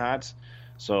want the hats.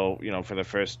 So for the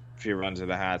first few runs of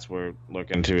the hats, we're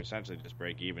looking to essentially just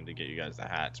break even to get you guys the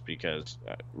hats, because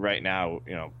right now,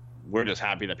 we're just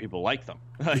happy that people like them.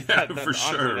 For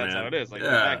sure, that's man. how it is. Like the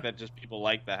fact that just people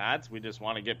like the hats, we just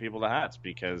want to get people the hats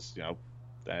because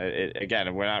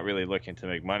again, we're not really looking to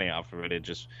make money off of it. It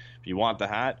just, if you want the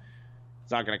hat,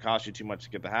 it's not going to cost you too much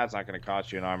to get the hat. It's not going to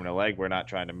cost you an arm and a leg. We're not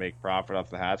trying to make profit off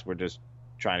the hats. We're just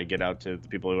trying to get out to the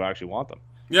people who actually want them.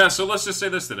 Yeah, so let's just say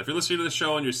this then. If you're listening to the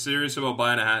show and you're serious about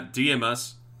buying a hat, DM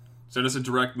us. Send us a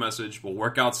direct message. We'll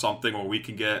work out something where we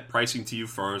can get pricing to you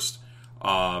first.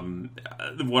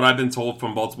 What I've been told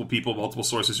from multiple people, multiple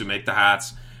sources who make the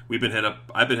hats, I've been hit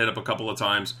up a couple of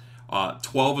times.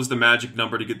 12 is the magic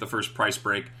number to get the first price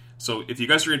break. So if you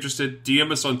guys are interested,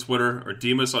 DM us on Twitter or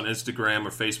DM us on Instagram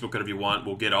or Facebook, whatever you want.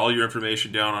 We'll get all your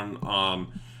information down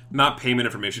on, not payment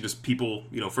information, just people,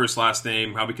 first, last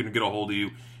name, how we can get a hold of you.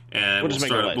 And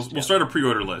we'll start a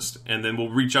pre-order list, and then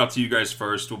we'll reach out to you guys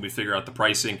first when we figure out the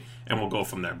pricing, and we'll go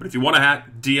from there. But if you want a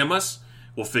hat, DM us.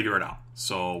 We'll figure it out.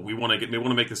 So we want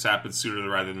to make this happen sooner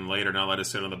rather than later. Now let us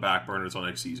sit on the back burner until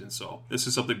next season. So this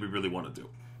is something we really want to do.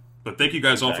 But thank you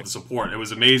guys all for the support. It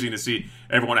was amazing to see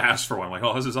everyone ask for one. I'm like,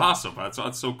 oh, this is awesome.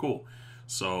 That's so cool.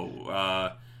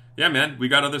 So yeah, man, we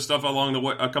got other stuff along the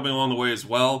way, coming along the way as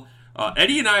well.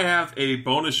 Eddie and I have a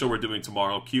bonus show we're doing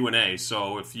tomorrow, Q&A.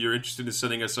 So if you're interested in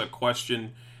sending us a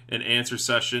question and answer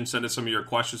session, send us some of your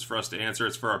questions for us to answer.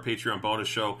 It's for our Patreon bonus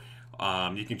show.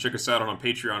 You can check us out on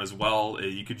Patreon as well.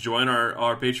 You could join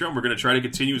our Patreon. We're going to try to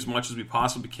continue as much as we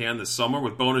possibly can this summer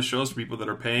with bonus shows for people that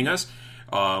are paying us.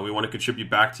 We want to contribute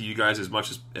back to you guys as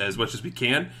much as we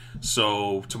can.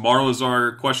 So tomorrow is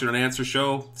our question and answer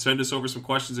show. Send us over some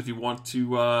questions if you want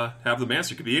to have them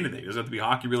answered. It could be anything. It doesn't have to be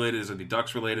hockey related. It doesn't have to be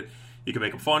Ducks related. You can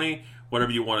make them funny.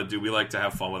 Whatever you want to do. We like to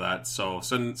have fun with that. So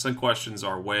send questions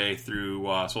our way through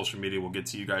social media. We'll get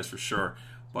to you guys for sure.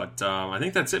 But I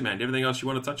think that's it, man. Do you have anything else you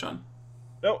want to touch on?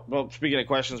 No. Well, speaking of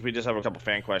questions, we just have a couple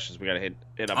fan questions we got to hit up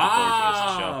before we finish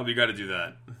the show. We got to do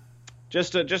that.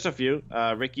 Just a few.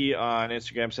 Ricky on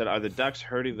Instagram said, "Are the Ducks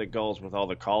hurting the Gulls with all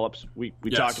the call-ups?" We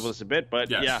Yes. talked about this a bit, but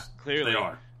Yes, yeah, clearly they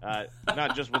are.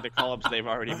 Not just with the call-ups they've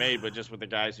already made, but just with the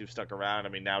guys who've stuck around. I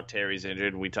mean, now Terry's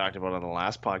injured. We talked about on the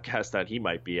last podcast that he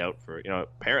might be out for.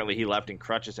 Apparently he left in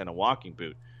crutches and a walking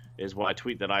boot. Is what a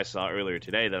tweet that I saw earlier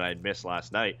today that I'd missed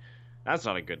last night. That's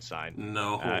not a good sign.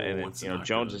 No, and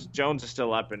Jones is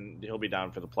still up and he'll be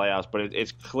down for the playoffs, but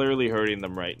it's clearly hurting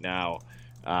them right now,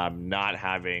 not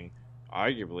having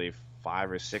arguably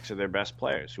 5 or 6 of their best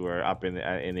players who are up in the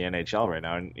NHL right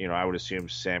now. And I would assume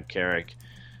Sam Carrick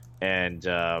and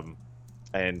Chase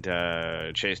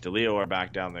DeLeo are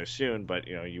back down there soon. But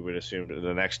you would assume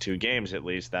the next 2 games at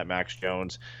least that Max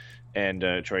Jones and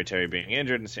Troy Terry being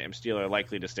injured and Sam Steele are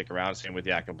likely to stick around. Same with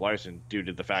Jakob Larsson due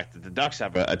to the fact that the Ducks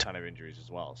have a ton of injuries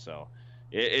as well. So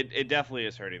it definitely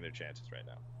is hurting their chances right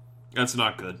now. That's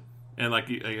not good. And like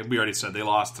we already said, they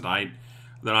lost tonight.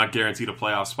 They're not guaranteed a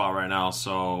playoff spot right now,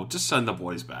 so just send the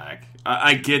boys back.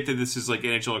 I get that this is like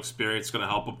NHL experience going to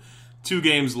help them. 2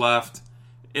 games left.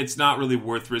 It's not really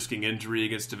worth risking injury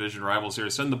against division rivals here.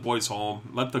 Send the boys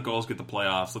home. Let the Gulls get the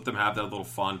playoffs. Let them have that little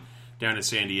fun down in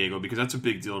San Diego because that's a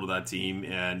big deal to that team.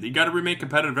 And you got to remain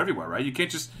competitive everywhere, right? You can't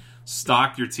just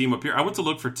stock your team up here. I went to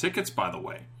look for tickets, by the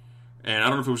way. And I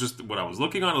don't know if it was just what I was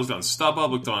looking on. I looked on StubHub,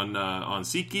 looked on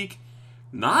SeatGeek.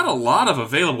 Not a lot of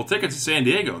available tickets in San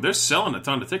Diego. They're selling a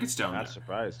ton of tickets down there. Not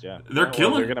surprised, yeah. They're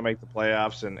killing. They're going to make the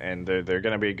playoffs, and they're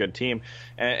going to be a good team.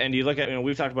 And you look at,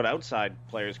 we've talked about outside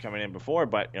players coming in before,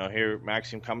 but here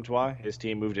Maxime Comtois, his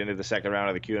team moved into the second round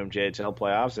of the QMJHL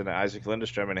playoffs, and Isaac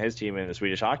Lindstrom and his team in the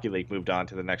Swedish Hockey League moved on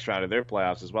to the next round of their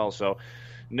playoffs as well. So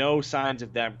no signs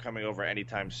of them coming over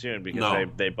anytime soon because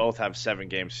they both have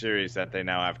 7-game series that they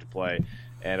now have to play.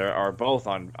 And are both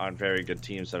on very good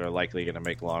teams that are likely going to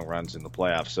make long runs in the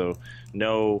playoffs. So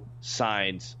no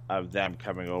signs of them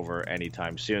coming over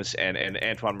anytime soon. And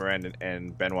Antoine Morin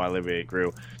and Benoit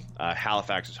Olivier-Groux,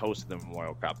 Halifax is hosting the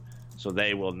Memorial Cup. So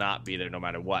they will not be there no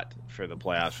matter what for the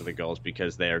playoffs for the Gulls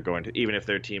because they are going to, even if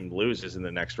their team loses in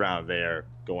the next round, they are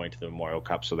going to the Memorial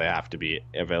Cup. So they have to be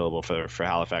available for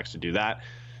Halifax to do that.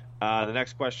 The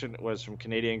next question was from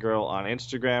Canadian Girl on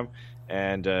Instagram.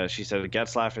 And she said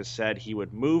Getzlaf has said he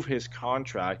would move his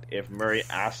contract if Murray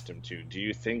asked him to. Do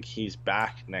you think he's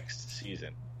back next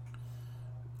season?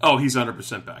 Oh, he's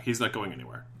 100% back. He's not going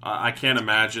anywhere. I can't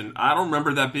imagine. I don't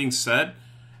remember that being said.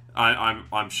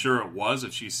 I'm sure it was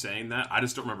if she's saying that. I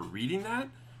just don't remember reading that.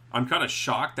 I'm kind of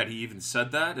shocked that he even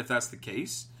said that, if that's the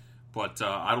case. But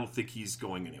I don't think he's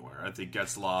going anywhere. I think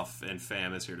Getzlaf and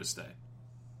Pham is here to stay.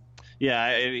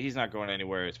 Yeah, he's not going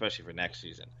anywhere, especially for next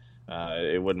season.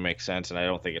 It wouldn't make sense, and I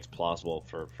don't think it's plausible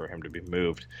for him to be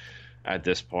moved at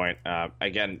this point.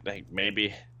 Again,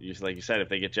 maybe, like you said, if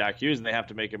they get Jack Hughes and they have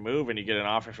to make a move and you get an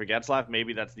offer for Getzlaf,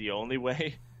 maybe that's the only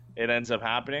way it ends up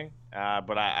happening.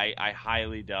 But I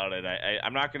highly doubt it.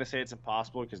 I'm not going to say it's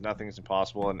impossible because nothing is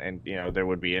impossible, and there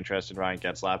would be interest in Ryan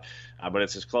Getzlaf, but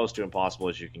it's as close to impossible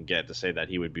as you can get to say that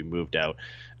he would be moved out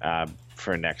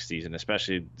for next season,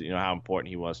 especially how important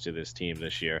he was to this team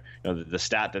this year. The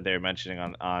stat that they're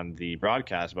mentioning on the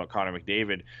broadcast about Connor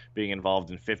McDavid being involved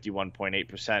in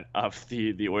 51.8% of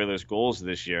the Oilers' goals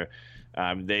this year.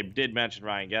 They did mention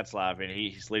Ryan Getzlaf, and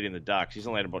he's leading the Ducks. He's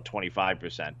only at about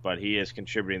 25%, but he is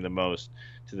contributing the most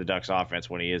to the Ducks offense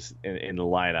when he is in the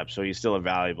lineup. So he's still a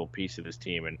valuable piece of this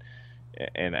team,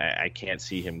 and I can't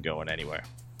see him going anywhere.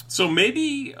 So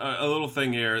maybe a little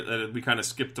thing here that we kind of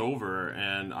skipped over,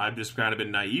 and I've just kind of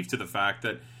been naive to the fact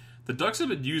that the Ducks have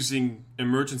been using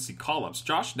emergency call-ups.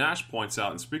 Josh Nash points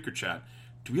out in Speaker Chat,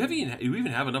 do we even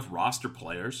have enough roster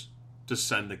players to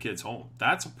send the kids home?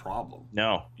 That's a problem.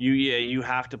 No, you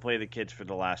have to play the kids for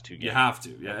the last 2 games. You have to.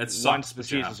 Yeah, it's once the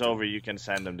season's over, you can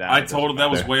send them down. I told him that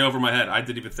was way over my head. I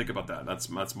didn't even think about that. That's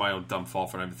my own dumb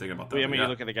fault for not even thinking about that. You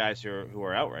look at the guys who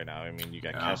are out right now. I mean, you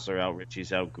got Kessler out,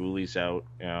 Richie's out, Gooley's out.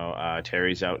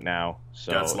 Terry's out now.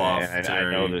 So Getzlaf, Terry,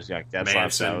 I know there's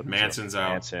Getzlaf's out. Manson's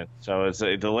out. So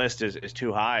the list is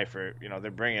too high for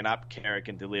they're bringing up Carrick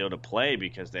and DeLeo to play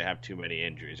because they have too many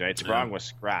injuries. Right, Sprong was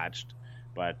scratched.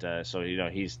 But so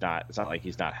he's not. It's not like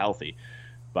he's not healthy.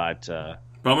 But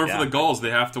bummer for the Gulls. They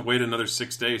have to wait another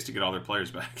 6 days to get all their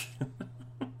players back.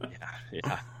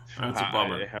 yeah, that's a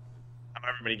bummer. I'm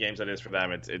however many games that is for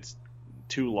them, it's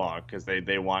too long because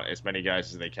they want as many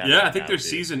guys as they can. Yeah, I think their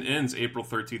season ends April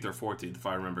 13th or 14th, if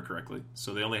I remember correctly.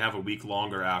 So they only have a week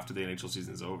longer after the NHL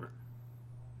season's over.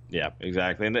 Yeah,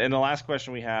 exactly. And the last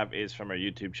question we have is from our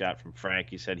YouTube chat from Frank.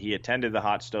 He said he attended the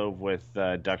hot stove with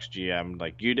Ducks GM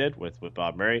like you did with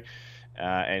Bob Murray.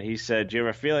 And he said, do you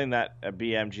have a feeling that a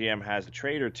BM-GM has a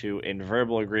trade or two in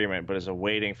verbal agreement but is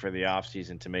awaiting for the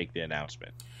offseason to make the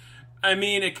announcement? I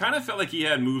mean, it kind of felt like he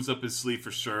had moves up his sleeve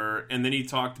for sure. And then he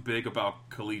talked big about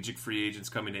collegiate free agents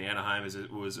coming to Anaheim as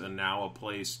it was now a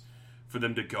place for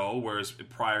them to go, whereas in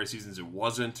prior seasons it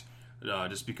wasn't,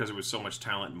 just because there was so much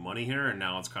talent and money here. And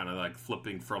now it's kind of like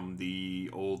flipping from the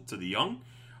old to the young.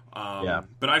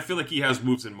 But I feel like he has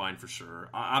moves in mind for sure.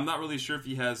 I'm not really sure if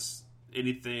he has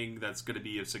anything that's going to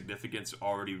be of significance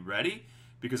already ready,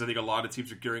 because I think a lot of teams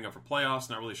are gearing up for playoffs,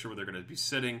 not really sure where they're going to be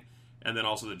sitting, and then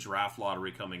also the draft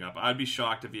lottery coming up. I'd be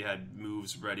shocked if he had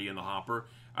moves ready in the hopper.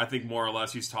 I think more or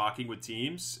less he's talking with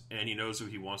teams and he knows who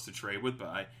he wants to trade with,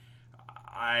 but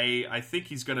I think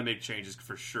he's going to make changes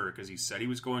for sure because he said he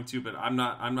was going to, but I'm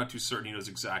not too certain he knows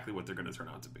exactly what they're going to turn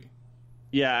out to be.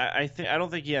 Yeah, I don't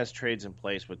think he has trades in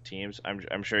place with teams.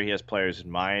 I'm sure he has players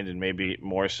in mind, and maybe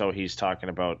more so he's talking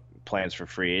about plans for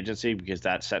free agency because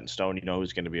that's set in stone. You know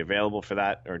who's going to be available for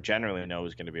that, or generally know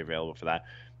who's going to be available for that.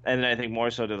 And then I think more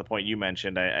so to the point you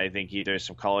mentioned, I think there's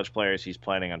some college players he's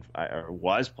planning on or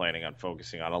was planning on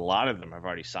focusing on. A lot of them have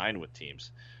already signed with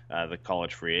teams. The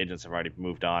college free agents have already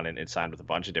moved on and signed with a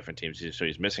bunch of different teams, so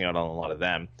he's missing out on a lot of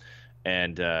them.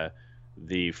 And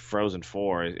the Frozen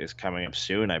Four is coming up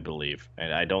soon, I believe.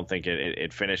 And I don't think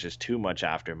it finishes too much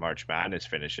after March Madness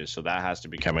finishes, so that has to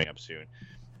be coming up soon.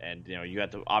 And, you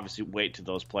have to obviously wait till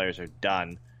those players are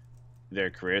done their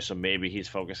career, so maybe he's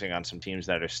focusing on some teams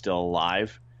that are still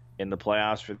alive in the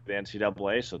playoffs for the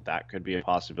NCAA, so that could be a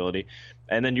possibility.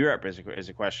 And then Europe is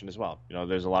a question as well.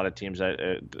 There's a lot of teams that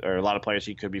or a lot of players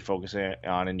he could be focusing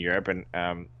on in Europe. And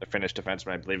the Finnish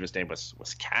defenseman, I believe his name was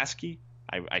Kaski.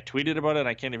 I tweeted about it.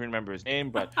 I can't even remember his name,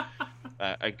 but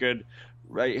a good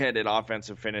right-handed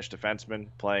offensive Finnish defenseman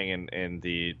playing in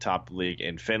the top league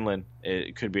in Finland.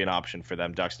 It could be an option for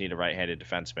them. Ducks need a right-handed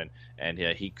defenseman, and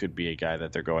he could be a guy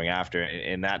that they're going after.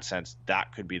 In that sense,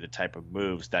 that could be the type of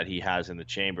moves that he has in the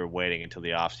chamber, waiting until the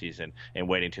offseason and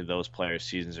waiting till those players'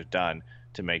 seasons are done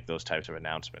to make those types of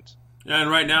announcements. Yeah, and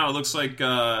right now it looks like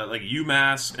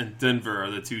UMass and Denver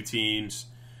are the two teams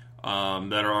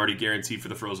that are already guaranteed for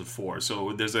the Frozen Four.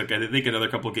 So there's I think another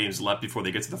couple of games left before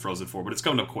they get to the Frozen Four, but it's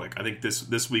coming up quick. I think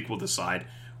this week will decide,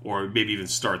 or maybe even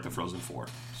start the Frozen Four.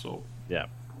 So yeah,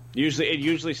 it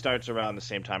usually starts around the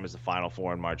same time as the Final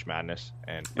Four in March Madness,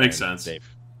 and makes sense.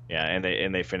 And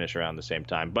they finish around the same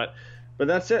time. But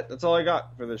that's it. That's all I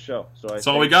got for this show. So that's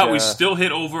all we got. We still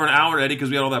hit over an hour, Eddie, because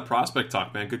we had all that prospect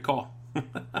talk, man. Good call.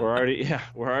 We're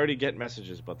already getting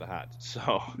messages about the hat.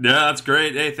 So yeah, that's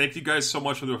great. Hey, thank you guys so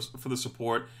much for the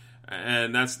support,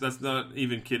 and that's not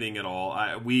even kidding at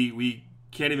all. We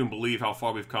can't even believe how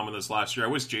far we've come in this last year. I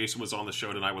wish Jason was on the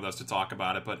show tonight with us to talk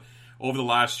about it, but over the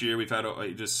last year we've had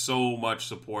just so much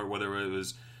support, whether it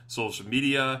was social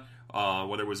media,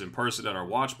 whether it was in person at our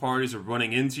watch parties, or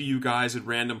running into you guys at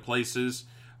random places.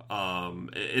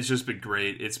 It's just been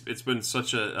great. It's been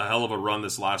such a hell of a run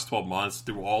this last 12 months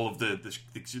through all of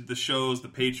the shows, the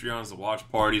Patreons, the watch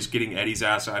parties, getting Eddie's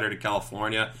ass out here to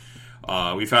California.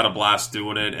 We've had a blast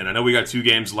doing it, and I know we got 2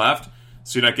 games left,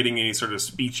 so you're not getting any sort of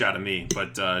speech out of me.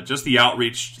 But just the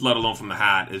outreach, let alone from the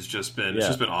hat, has just been it's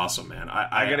just been awesome, man.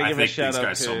 I gotta give thank a shout these out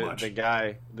guys to so much.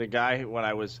 The guy when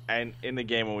I was in the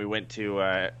game when we went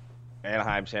to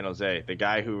Anaheim, San Jose, the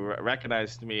guy who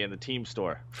recognized me in the team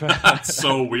store. That's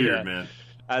so weird, man.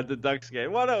 At the Ducks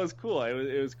game. Well, no, it was cool.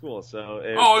 It was cool. So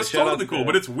it's totally cool,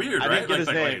 but it's weird, I right? Didn't get his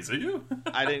name. Wait, is it you?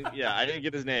 I didn't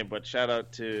get his name, but shout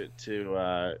out to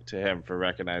him for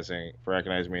recognizing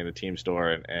me in the team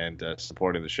store and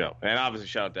supporting the show. And obviously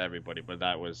shout out to everybody, but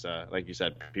that was like you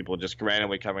said, people just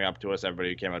randomly coming up to us, everybody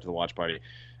who came out to the watch party.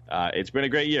 It's been a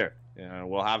great year.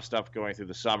 We'll have stuff going through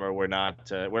the summer. We're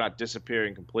not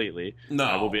disappearing completely.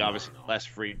 No, we'll be obviously less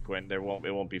frequent. It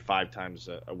won't be 5 times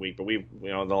a week. But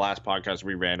the last podcast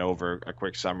we ran over a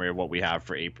quick summary of what we have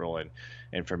for April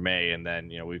and for May, and then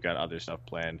we've got other stuff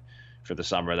planned for the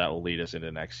summer that will lead us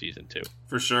into next season too.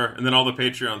 For sure, and then all the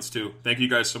Patreons too. Thank you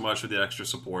guys so much for the extra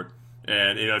support.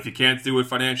 And if you can't do it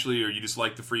financially, or you just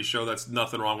like the free show, that's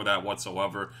nothing wrong with that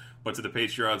whatsoever. But to the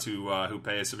Patreons who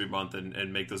pay us every month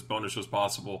and make those bonus shows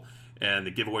possible, and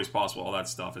the giveaways possible, all that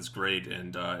stuff, it's great.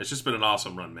 And it's just been an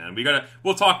awesome run, man.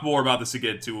 We'll talk more about this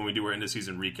again too when we do our end of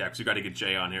season recap, because we got to get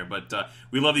Jay on here. But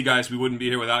we love you guys. We wouldn't be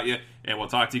here without you. And we'll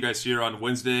talk to you guys here on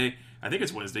Wednesday I think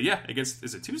it's Wednesday. Yeah,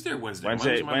 is it Tuesday or Wednesday?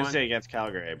 Wednesday against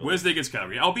Calgary. I believe. Wednesday against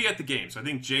Calgary. I'll be at the game, so I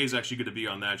think Jay's actually going to be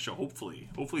on that show. Hopefully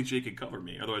Jay can cover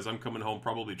me. Otherwise, I'm coming home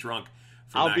probably drunk.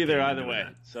 I'll be there either way.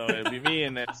 So it'll be me,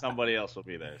 and then somebody else will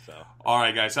be there. So all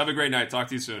right, guys, have a great night. Talk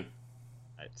to you soon.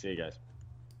 All right, see you guys.